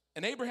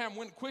 And Abraham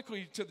went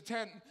quickly to the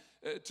tent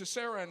to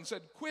Sarah and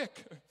said,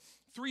 quick,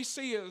 3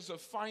 seahs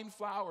of fine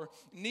flour,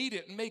 knead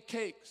it and make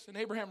cakes. And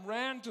Abraham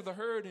ran to the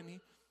herd and he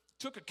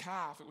took a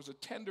calf. It was a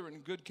tender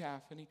and good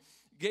calf, and he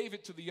gave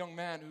it to the young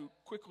man who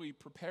quickly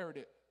prepared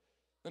it.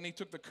 Then he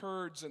took the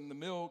curds and the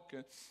milk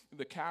and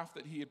the calf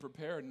that he had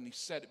prepared, and he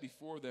set it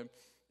before them,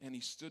 and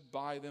he stood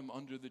by them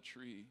under the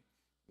tree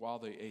while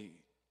they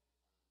ate.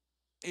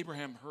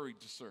 Abraham hurried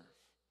to serve.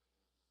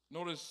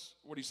 Notice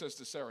what he says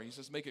to Sarah. He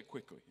says, make it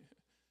quickly.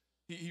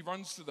 He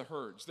runs to the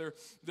herds.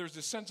 There's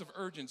this sense of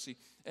urgency.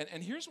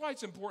 And here's why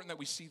it's important that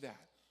we see that.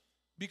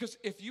 Because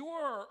if you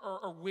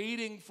are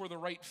waiting for the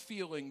right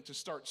feeling to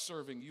start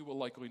serving, you will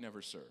likely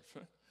never serve.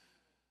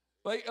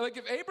 Like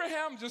if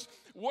Abraham just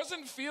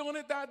wasn't feeling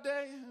it that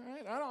day,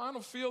 right? I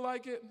don't feel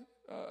like it.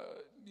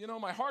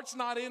 My heart's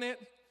not in it.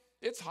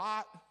 It's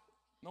hot.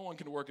 No one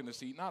can work in this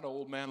heat, not an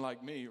old man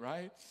like me,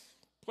 right?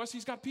 Plus,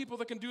 he's got people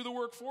that can do the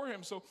work for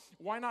him, so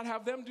why not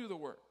have them do the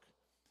work?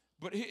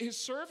 But his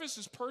service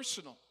is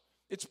personal.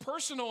 It's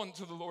personal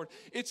unto the Lord.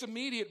 It's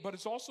immediate, but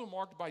it's also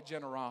marked by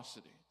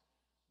generosity.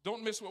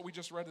 Don't miss what we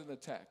just read in the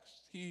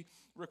text. He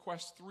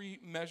requests 3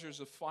 measures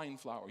of fine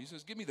flour. He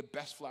says, give me the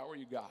best flour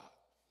you got.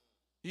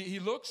 He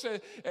looks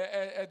at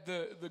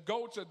the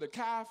goats and the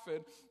calf,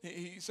 and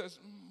he says,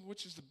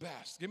 which is the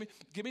best?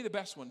 Give me the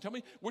best one. Tell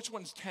me which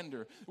one's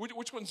tender,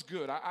 which one's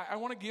good. I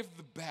want to give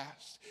the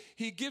best.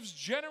 He gives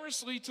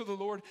generously to the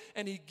Lord,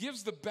 and he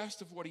gives the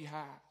best of what he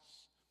has.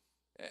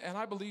 And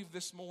I believe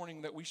this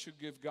morning that we should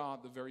give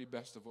God the very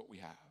best of what we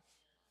have.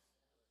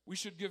 We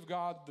should give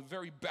God the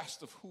very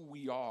best of who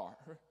we are.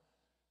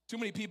 Too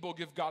many people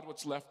give God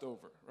what's left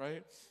over,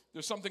 right?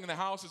 There's something in the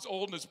house, it's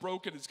old and it's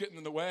broken, it's getting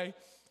in the way.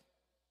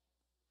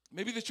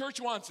 Maybe the church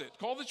wants it.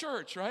 Call the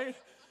church, right?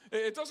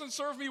 It doesn't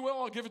serve me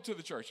well, I'll give it to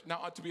the church. Now,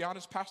 to be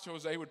honest, Pastor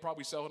Jose would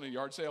probably sell it in a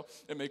yard sale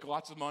and make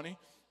lots of money.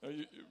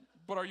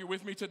 But are you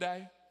with me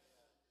today?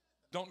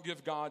 Don't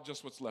give God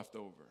just what's left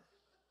over.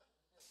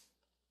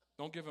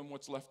 Don't give him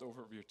what's left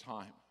over of your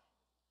time,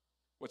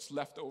 what's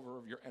left over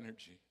of your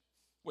energy,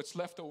 what's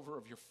left over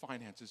of your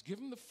finances. Give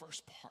him the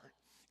first part.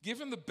 Give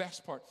him the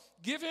best part.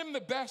 Give him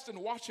the best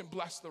and watch him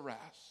bless the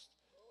rest.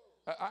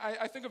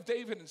 I think of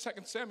David in 2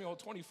 Samuel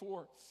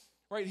 24.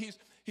 Right,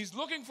 he's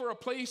looking for a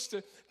place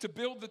to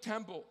build the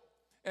temple,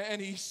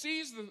 and he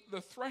sees the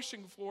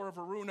threshing floor of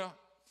Aruna,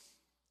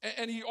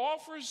 and he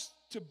offers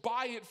to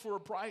buy it for a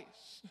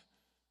price.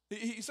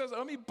 He says,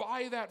 let me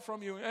buy that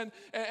from you.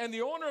 And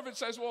the owner of it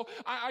says, well,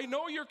 I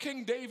know you're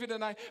King David,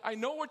 and I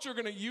know what you're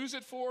going to use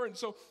it for, and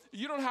so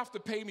you don't have to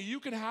pay me. You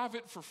can have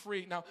it for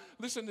free. Now,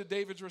 listen to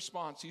David's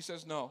response. He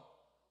says, no,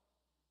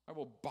 I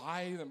will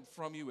buy them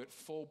from you at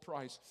full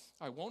price.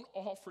 I won't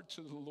offer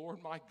to the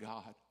Lord my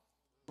God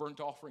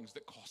burnt offerings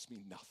that cost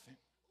me nothing.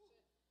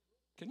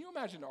 Can you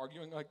imagine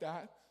arguing like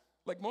that?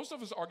 Like most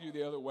of us argue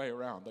the other way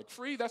around. Like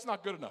free, that's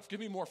not good enough. Give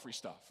me more free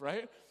stuff,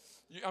 right?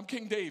 I'm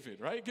King David,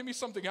 right? Give me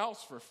something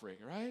else for free,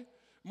 right?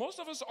 Most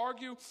of us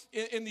argue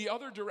in the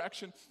other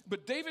direction.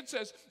 But David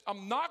says,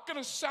 I'm not going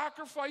to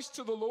sacrifice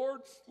to the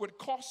Lord what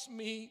costs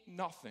me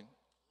nothing.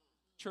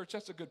 Church,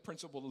 that's a good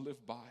principle to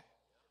live by.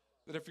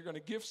 That if you're going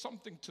to give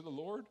something to the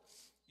Lord,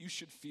 you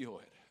should feel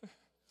it.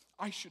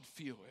 I should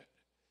feel it.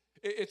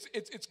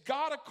 It's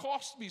got to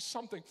cost me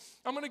something.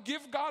 I'm going to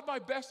give God my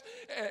best,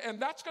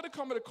 and that's going to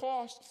come at a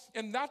cost,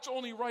 and that's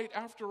only right.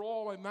 After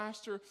all, my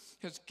master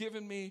has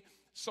given me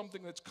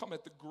something that's come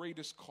at the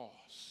greatest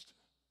cost.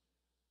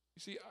 You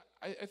see,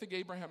 I think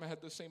Abraham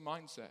had the same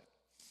mindset.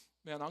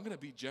 Man, I'm going to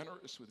be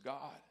generous with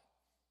God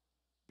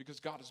because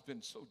God has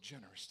been so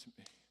generous to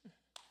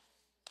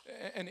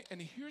me.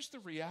 And here's the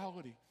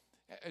reality.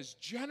 As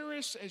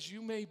generous as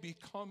you may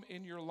become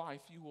in your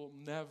life, you will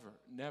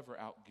never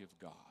outgive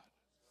God.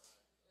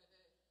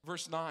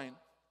 Verse 9,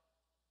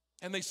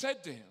 and they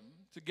said to him,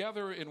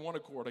 together in one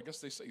accord, I guess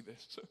they say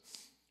this,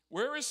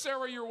 where is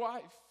Sarah your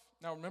wife?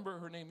 Now remember,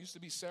 her name used to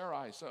be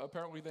Sarai, so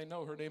apparently they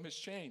know her name has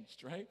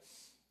changed, right?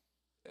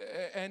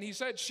 And he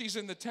said, she's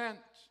in the tent.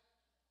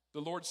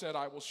 The Lord said,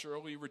 I will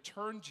surely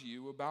return to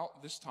you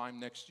about this time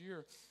next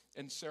year,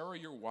 and Sarah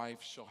your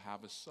wife shall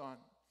have a son.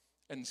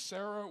 And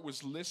Sarah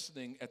was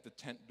listening at the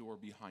tent door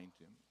behind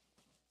him.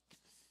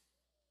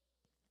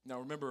 Now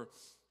remember,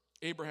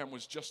 Abraham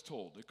was just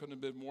told, it couldn't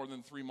have been more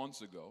than 3 months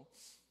ago,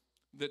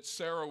 that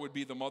Sarah would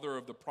be the mother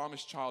of the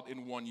promised child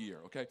in 1 year,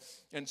 okay?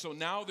 And so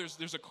now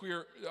there's a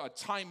clear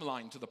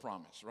timeline to the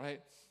promise, right?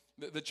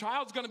 The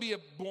child's going to be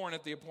born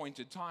at the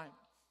appointed time.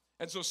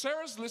 And so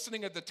Sarah's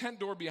listening at the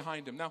tent door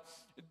behind him. Now,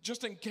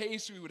 just in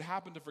case we would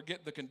happen to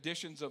forget the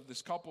conditions of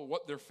this couple,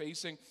 what they're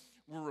facing,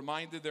 we're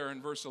reminded there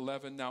in verse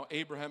 11, now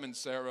Abraham and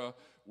Sarah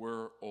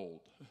were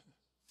old.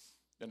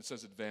 Then it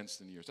says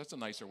advanced in years. That's a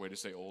nicer way to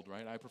say old,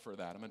 right? I prefer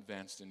that. I'm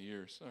advanced in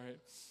years, all right?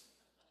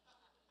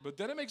 But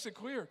then it makes it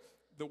clear,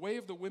 the way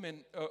of the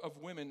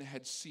women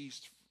had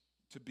ceased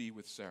to be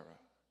with Sarah.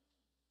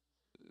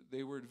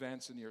 They were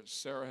advanced in years.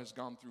 Sarah has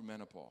gone through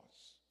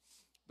menopause.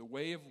 The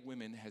way of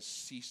women has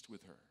ceased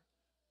with her.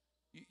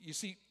 You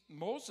see,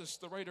 Moses,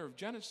 the writer of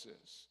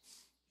Genesis,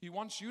 he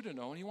wants you to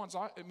know, and he wants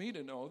me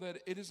to know, that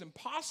it is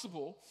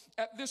impossible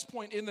at this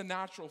point in the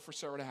natural for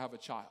Sarah to have a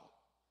child.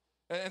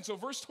 And so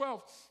verse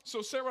 12,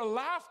 so Sarah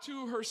laughed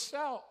to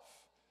herself,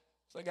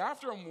 It's like,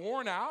 after I'm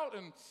worn out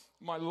and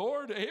my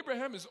Lord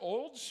Abraham is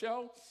old,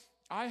 shall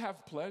I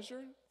have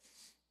pleasure?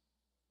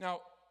 Now,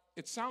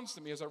 it sounds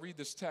to me as I read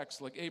this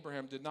text like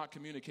Abraham did not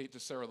communicate to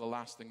Sarah the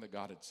last thing that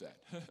God had said.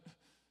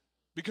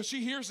 Because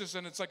she hears this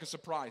and it's like a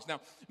surprise. Now,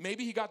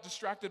 maybe he got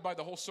distracted by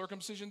the whole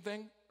circumcision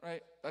thing,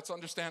 right? That's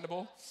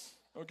understandable,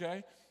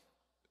 okay?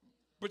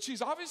 But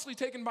she's obviously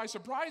taken by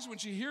surprise when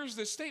she hears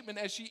this statement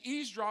as she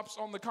eavesdrops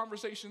on the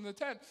conversation in the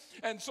tent.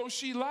 And so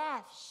she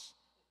laughs.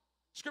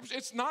 Scripture,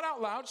 it's not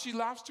out loud, she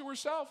laughs to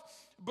herself.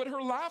 But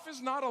her laugh is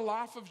not a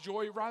laugh of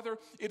joy, rather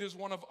it is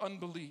one of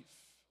unbelief.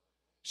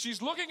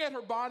 She's looking at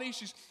her body,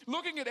 she's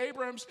looking at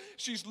Abraham's,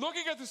 she's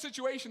looking at the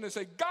situation and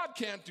say, God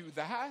can't do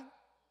that.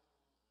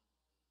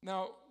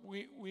 Now,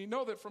 we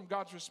know that from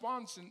God's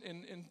response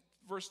in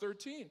verse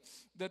 13,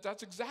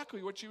 that's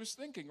exactly what she was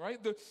thinking,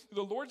 right? The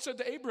Lord said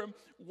to Abraham,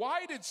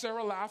 why did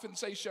Sarah laugh and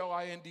say, shall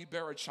I indeed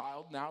bear a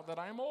child now that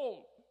I am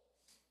old?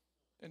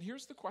 And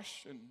here's the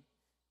question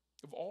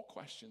of all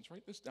questions.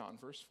 Write this down,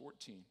 verse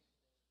 14.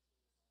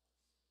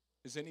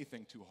 Is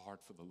anything too hard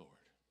for the Lord?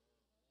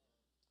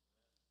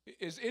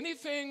 Is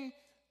anything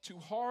too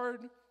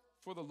hard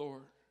for the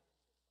Lord?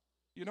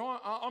 You know,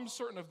 I'm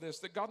certain of this,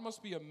 that God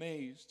must be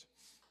amazed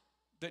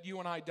that you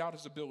and I doubt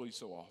his ability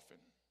so often.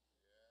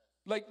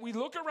 Like, we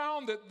look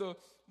around at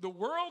the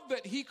world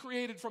that he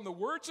created from the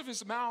words of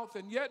his mouth,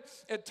 and yet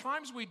at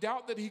times we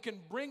doubt that he can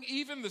bring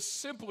even the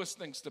simplest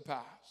things to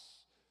pass.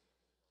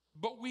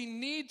 But we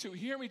need to,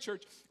 hear me,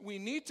 church, we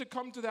need to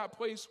come to that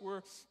place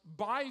where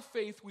by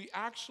faith we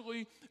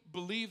actually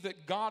believe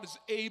that God is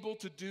able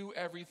to do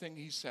everything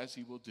he says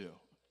he will do.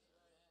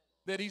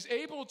 That he's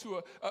able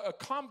to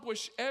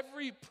accomplish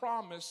every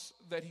promise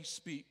that he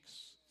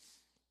speaks.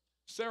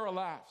 Sarah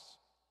laughs.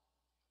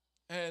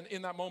 And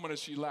in that moment as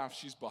she laughs,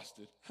 she's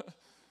busted.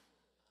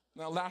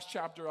 Now, last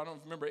chapter, I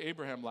don't remember,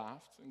 Abraham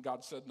laughed and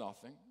God said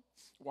nothing.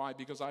 Why?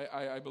 Because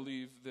I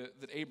believe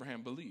that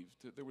Abraham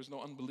believed. That there was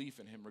no unbelief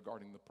in him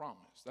regarding the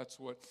promise. That's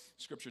what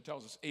Scripture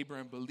tells us.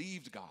 Abraham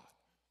believed God,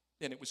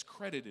 and it was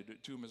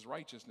credited to him as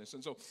righteousness.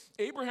 And so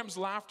Abraham's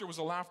laughter was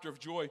a laughter of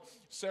joy.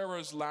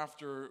 Sarah's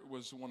laughter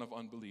was one of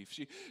unbelief.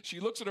 She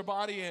looks at her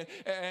body,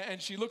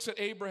 and she looks at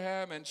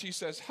Abraham, and she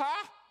says,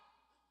 ha!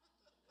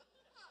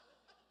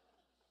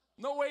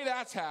 No way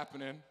that's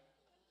happening.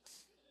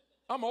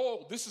 I'm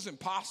old. This is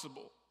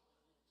impossible.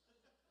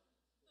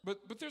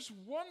 But there's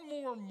one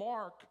more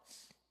mark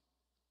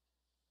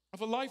of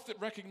a life that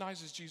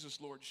recognizes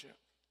Jesus' lordship.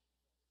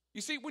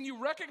 You see, when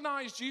you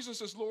recognize Jesus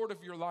as Lord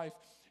of your life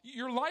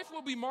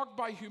will be marked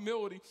by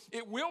humility.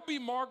 It will be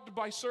marked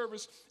by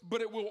service, but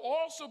it will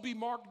also be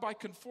marked by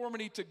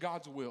conformity to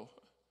God's will.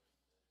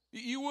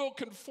 You will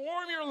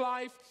conform your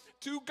life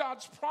to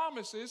God's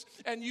promises,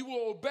 and you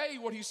will obey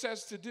what he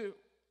says to do.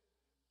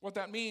 What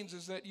that means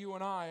is that you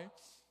and I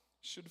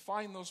should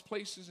find those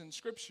places in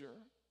Scripture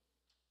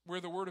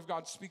where the Word of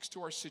God speaks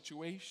to our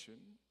situation.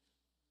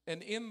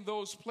 And in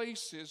those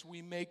places,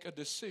 we make a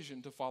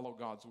decision to follow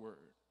God's Word.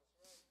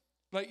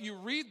 Like, you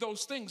read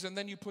those things and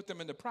then you put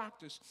them into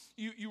practice.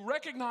 You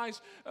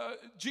recognize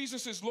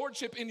Jesus'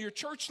 lordship in your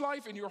church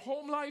life, in your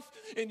home life,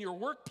 in your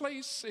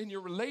workplace, in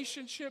your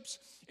relationships,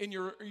 in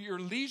your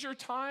leisure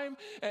time.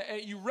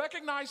 You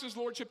recognize his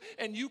lordship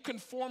and you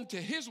conform to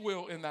his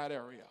will in that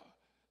area.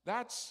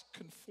 That's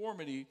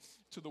conformity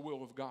to the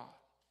will of God.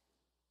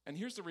 And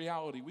here's the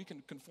reality. We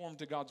can conform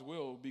to God's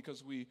will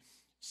because we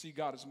see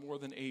God as more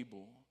than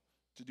able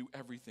to do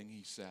everything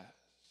he says.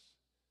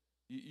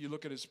 You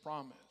look at his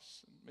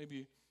promise.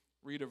 Maybe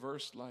read a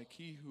verse like,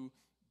 he who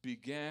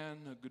began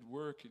a good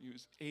work and he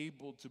was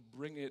able to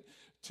bring it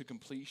to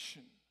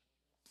completion.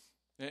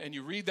 And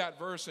you read that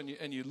verse and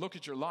you look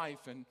at your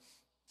life, and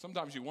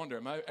sometimes you wonder,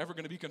 am I ever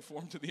going to be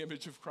conformed to the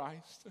image of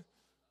Christ?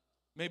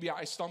 Maybe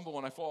I stumble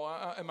and I fall.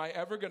 Am I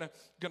ever going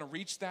to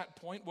reach that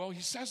point? Well,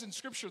 he says in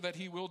Scripture that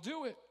he will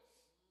do it.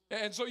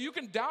 And so you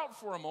can doubt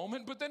for a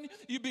moment, but then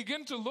you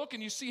begin to look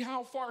and you see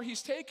how far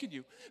he's taken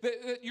you.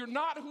 That you're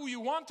not who you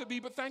want to be,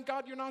 but thank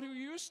God you're not who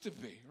you used to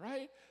be,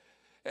 right?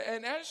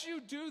 And as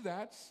you do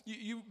that,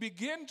 you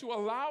begin to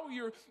allow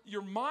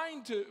your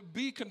mind to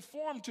be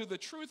conformed to the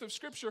truth of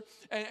Scripture,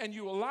 and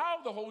you allow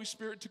the Holy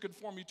Spirit to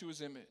conform you to his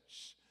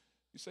image.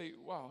 You say,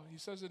 wow, he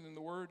says it in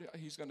the Word,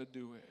 he's going to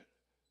do it.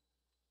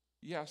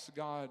 Yes,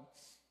 God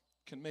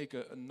can make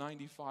a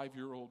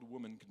 95-year-old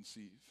woman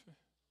conceive.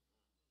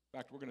 In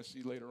fact, we're going to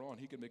see later on,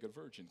 he can make a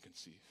virgin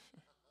conceive.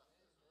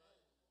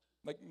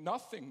 Like,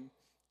 nothing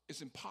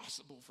is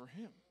impossible for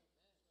him.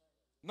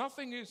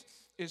 Nothing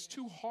is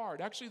too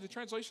hard. Actually, the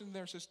translation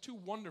there says too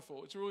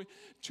wonderful. It's really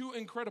too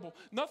incredible.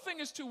 Nothing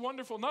is too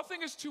wonderful.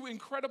 Nothing is too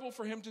incredible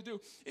for him to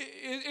do.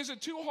 Is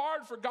it too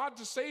hard for God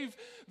to save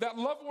that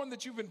loved one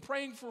that you've been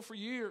praying for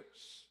years?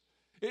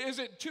 Is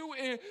it too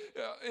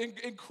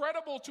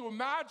incredible to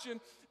imagine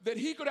that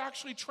he could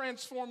actually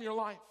transform your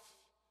life?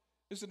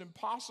 Is it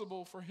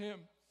impossible for him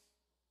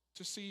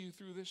to see you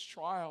through this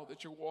trial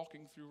that you're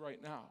walking through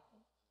right now?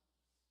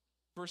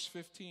 Verse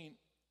 15,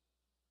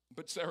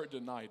 but Sarah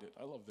denied it.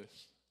 I love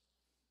this.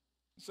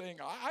 Saying,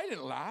 I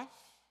didn't laugh.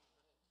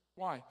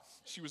 Why?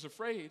 She was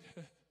afraid.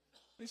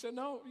 He said,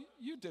 no,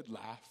 you did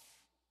laugh.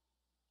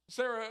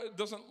 Sarah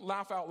doesn't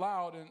laugh out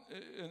loud,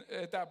 and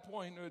at that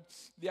point,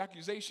 the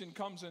accusation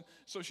comes, and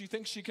so she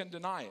thinks she can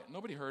deny it.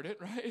 Nobody heard it,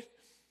 right?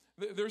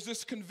 There's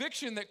this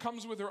conviction that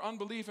comes with her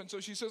unbelief, and so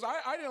she says,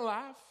 I didn't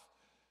laugh.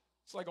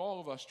 It's like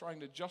all of us trying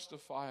to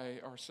justify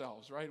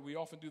ourselves, right? We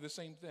often do the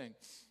same thing,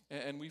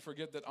 and we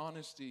forget that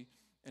honesty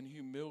and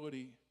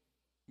humility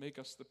make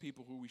us the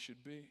people who we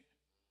should be.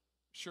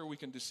 Sure, we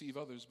can deceive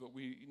others, but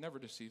we never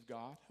deceive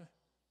God.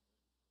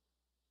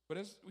 But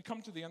as we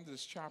come to the end of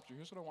this chapter,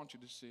 here's what I want you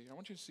to see. I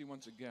want you to see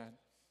once again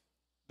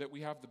that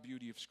we have the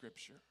beauty of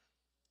Scripture.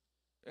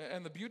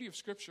 And the beauty of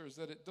Scripture is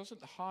that it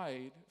doesn't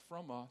hide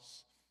from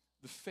us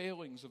the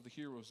failings of the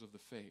heroes of the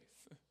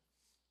faith.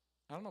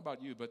 I don't know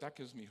about you, but that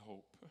gives me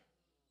hope.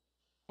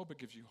 Hope it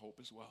gives you hope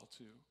as well,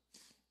 too.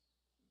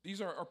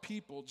 These are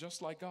people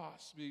just like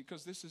us,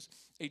 because this is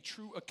a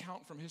true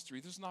account from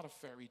history. This is not a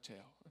fairy tale.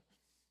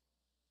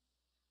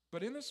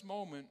 But in this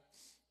moment,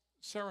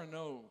 Sarah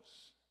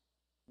knows,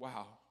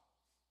 wow,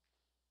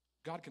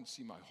 God can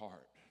see my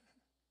heart.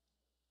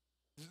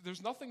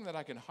 There's nothing that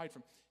I can hide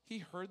from. He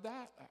heard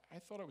that. I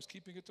thought I was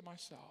keeping it to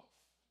myself.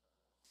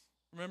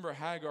 Remember,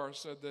 Hagar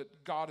said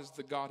that God is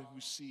the God who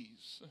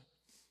sees.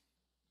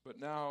 But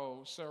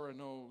now Sarah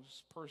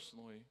knows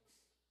personally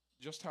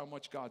just how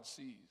much God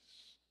sees.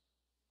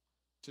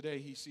 Today,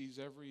 he sees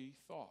every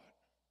thought.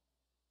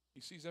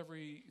 He sees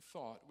every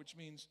thought, which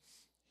means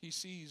he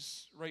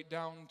sees right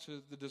down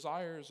to the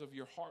desires of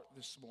your heart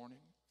this morning.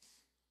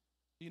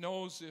 He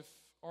knows if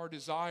our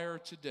desire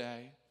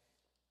today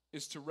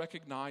is to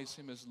recognize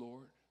him as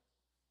Lord.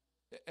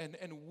 And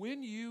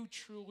when you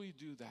truly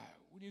do that,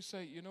 when you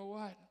say, you know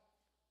what?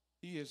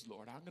 He is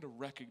Lord. I'm going to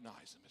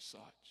recognize him as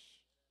such.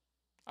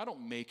 I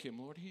don't make him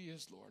Lord. He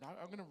is Lord.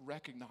 I'm going to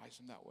recognize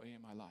him that way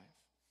in my life.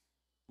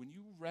 When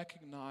you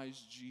recognize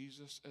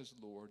Jesus as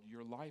Lord,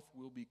 your life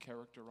will be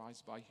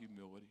characterized by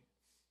humility.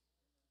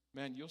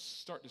 Man, you'll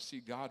start to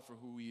see God for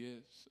who he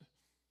is.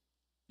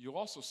 You'll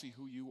also see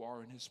who you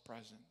are in his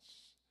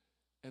presence.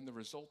 And the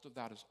result of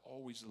that is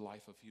always a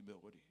life of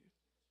humility.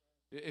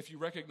 If you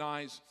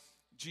recognize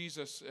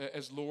Jesus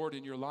as Lord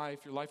in your life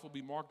will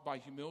be marked by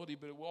humility,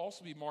 but it will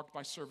also be marked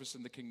by service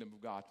in the kingdom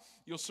of God.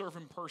 You'll serve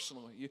him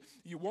personally.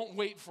 You won't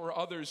wait for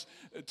others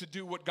to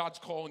do what God's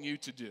calling you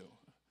to do.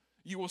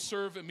 You will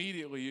serve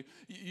immediately.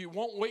 You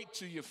won't wait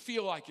till you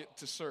feel like it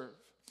to serve.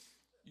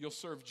 You'll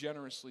serve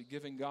generously,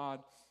 giving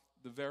God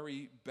the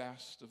very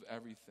best of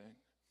everything.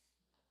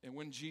 And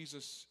when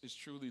Jesus is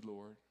truly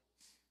Lord,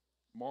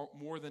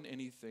 more than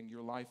anything,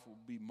 your life will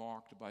be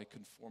marked by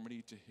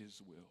conformity to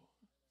his will.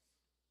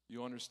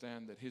 You'll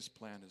understand that his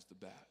plan is the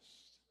best.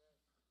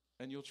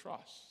 And you'll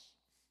trust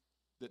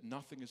that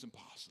nothing is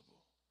impossible.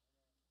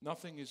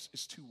 Nothing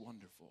is too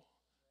wonderful.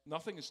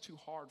 Nothing is too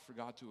hard for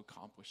God to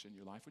accomplish in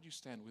your life. Would you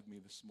stand with me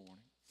this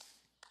morning?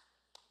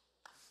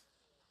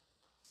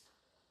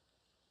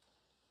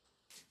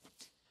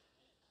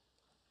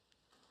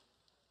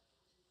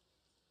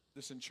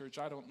 Listen, church,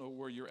 I don't know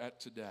where you're at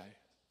today.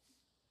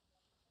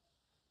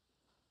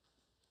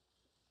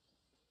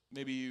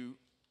 Maybe you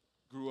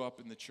grew up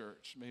in the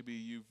church. Maybe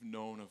you've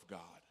known of God.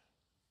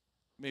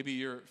 Maybe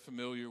you're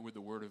familiar with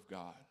the Word of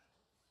God.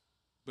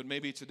 But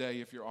maybe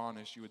today, if you're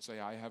honest, you would say,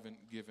 I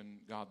haven't given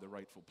God the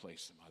rightful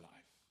place in my life.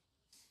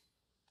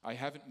 I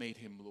haven't made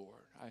him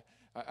Lord.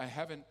 I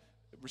haven't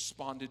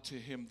responded to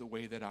him the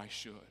way that I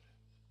should.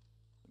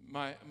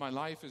 My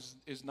life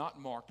is not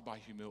marked by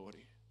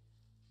humility.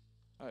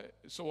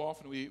 So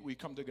often we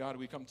come to God,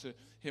 we come to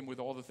him with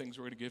all the things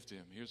we're going to give to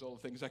him. Here's all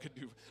the things I could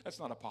do. That's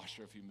not a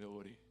posture of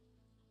humility.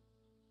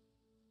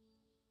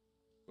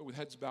 But with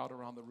heads bowed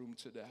around the room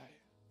today,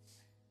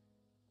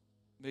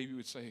 maybe you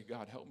would say,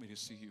 God, help me to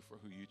see you for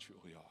who you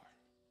truly are.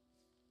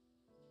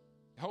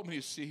 Help me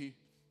to see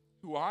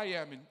who I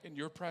am in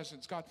your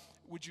presence. God,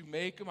 would you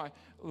make my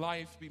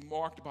life be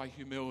marked by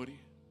humility?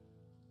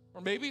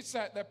 Or maybe it's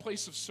that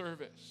place of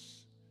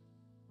service.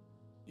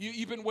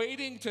 You've been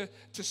waiting to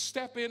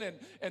step in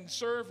and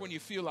serve when you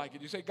feel like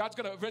it. You say, God's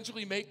going to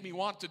eventually make me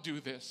want to do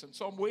this. And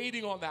so I'm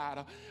waiting on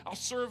that. I'll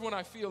serve when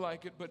I feel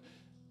like it. But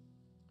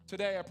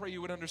today I pray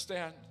you would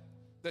understand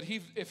that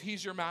if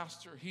he's your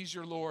master, he's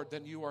your Lord,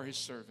 then you are his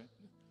servant.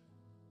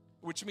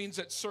 Which means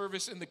that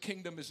service in the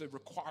kingdom is a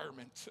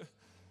requirement.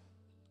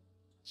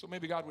 So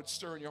maybe God would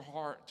stir in your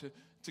heart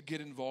to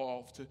get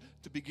involved,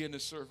 to begin to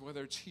serve,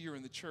 whether it's here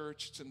in the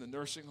church, it's in the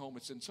nursing home,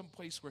 it's in some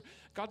place where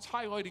God's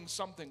highlighting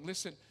something.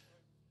 Listen,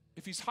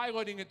 if he's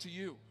highlighting it to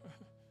you,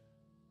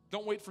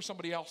 don't wait for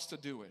somebody else to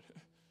do it.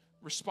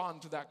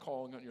 Respond to that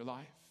calling on your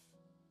life.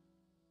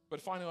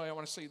 But finally, I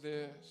want to say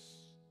this.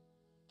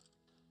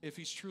 If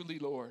he's truly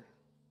Lord,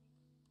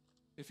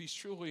 if he's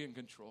truly in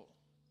control,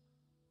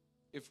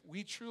 if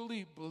we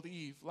truly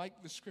believe,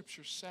 like the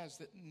scripture says,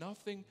 that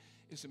nothing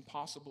is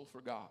impossible for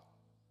God,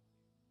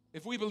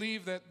 if we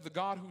believe that the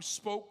God who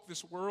spoke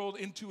this world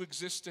into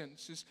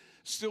existence is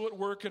still at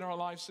work in our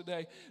lives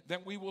today, then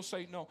we will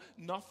say, no,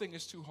 nothing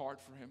is too hard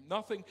for him.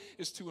 Nothing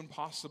is too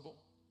impossible.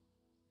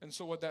 And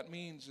so what that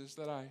means is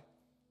that I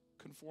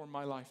conform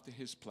my life to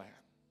his plan.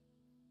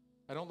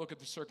 I don't look at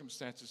the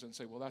circumstances and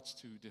say, well, that's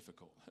too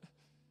difficult.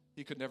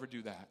 He could never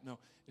do that. No,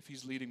 if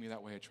he's leading me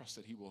that way, I trust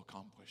that he will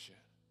accomplish it.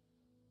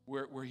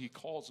 Where he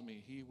calls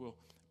me, he will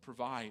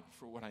provide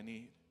for what I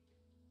need.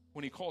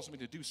 When he calls me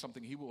to do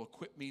something, he will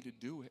equip me to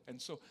do it.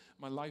 And so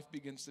my life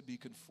begins to be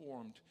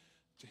conformed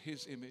to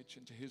his image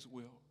and to his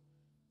will.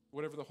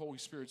 Whatever the Holy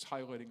Spirit's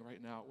highlighting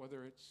right now,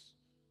 whether it's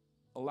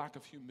a lack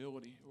of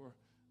humility or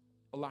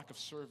a lack of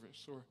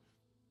service or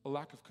a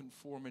lack of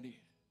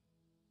conformity,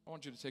 I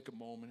want you to take a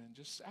moment and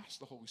just ask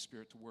the Holy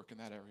Spirit to work in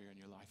that area in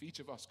your life. Each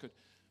of us could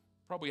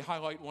probably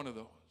highlight one of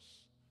those.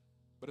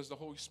 But as the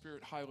Holy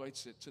Spirit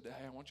highlights it today,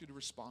 I want you to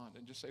respond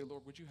and just say,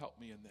 Lord, would you help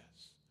me in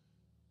this?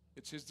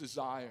 It's his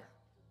desire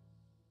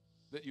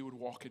that you would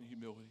walk in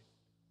humility.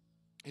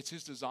 It's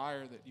his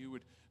desire that you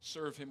would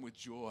serve him with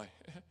joy.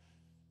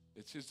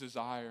 It's his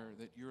desire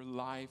that your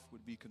life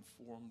would be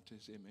conformed to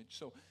his image.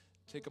 So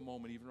take a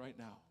moment even right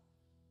now.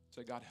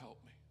 Say, God, help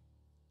me.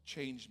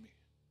 Change me.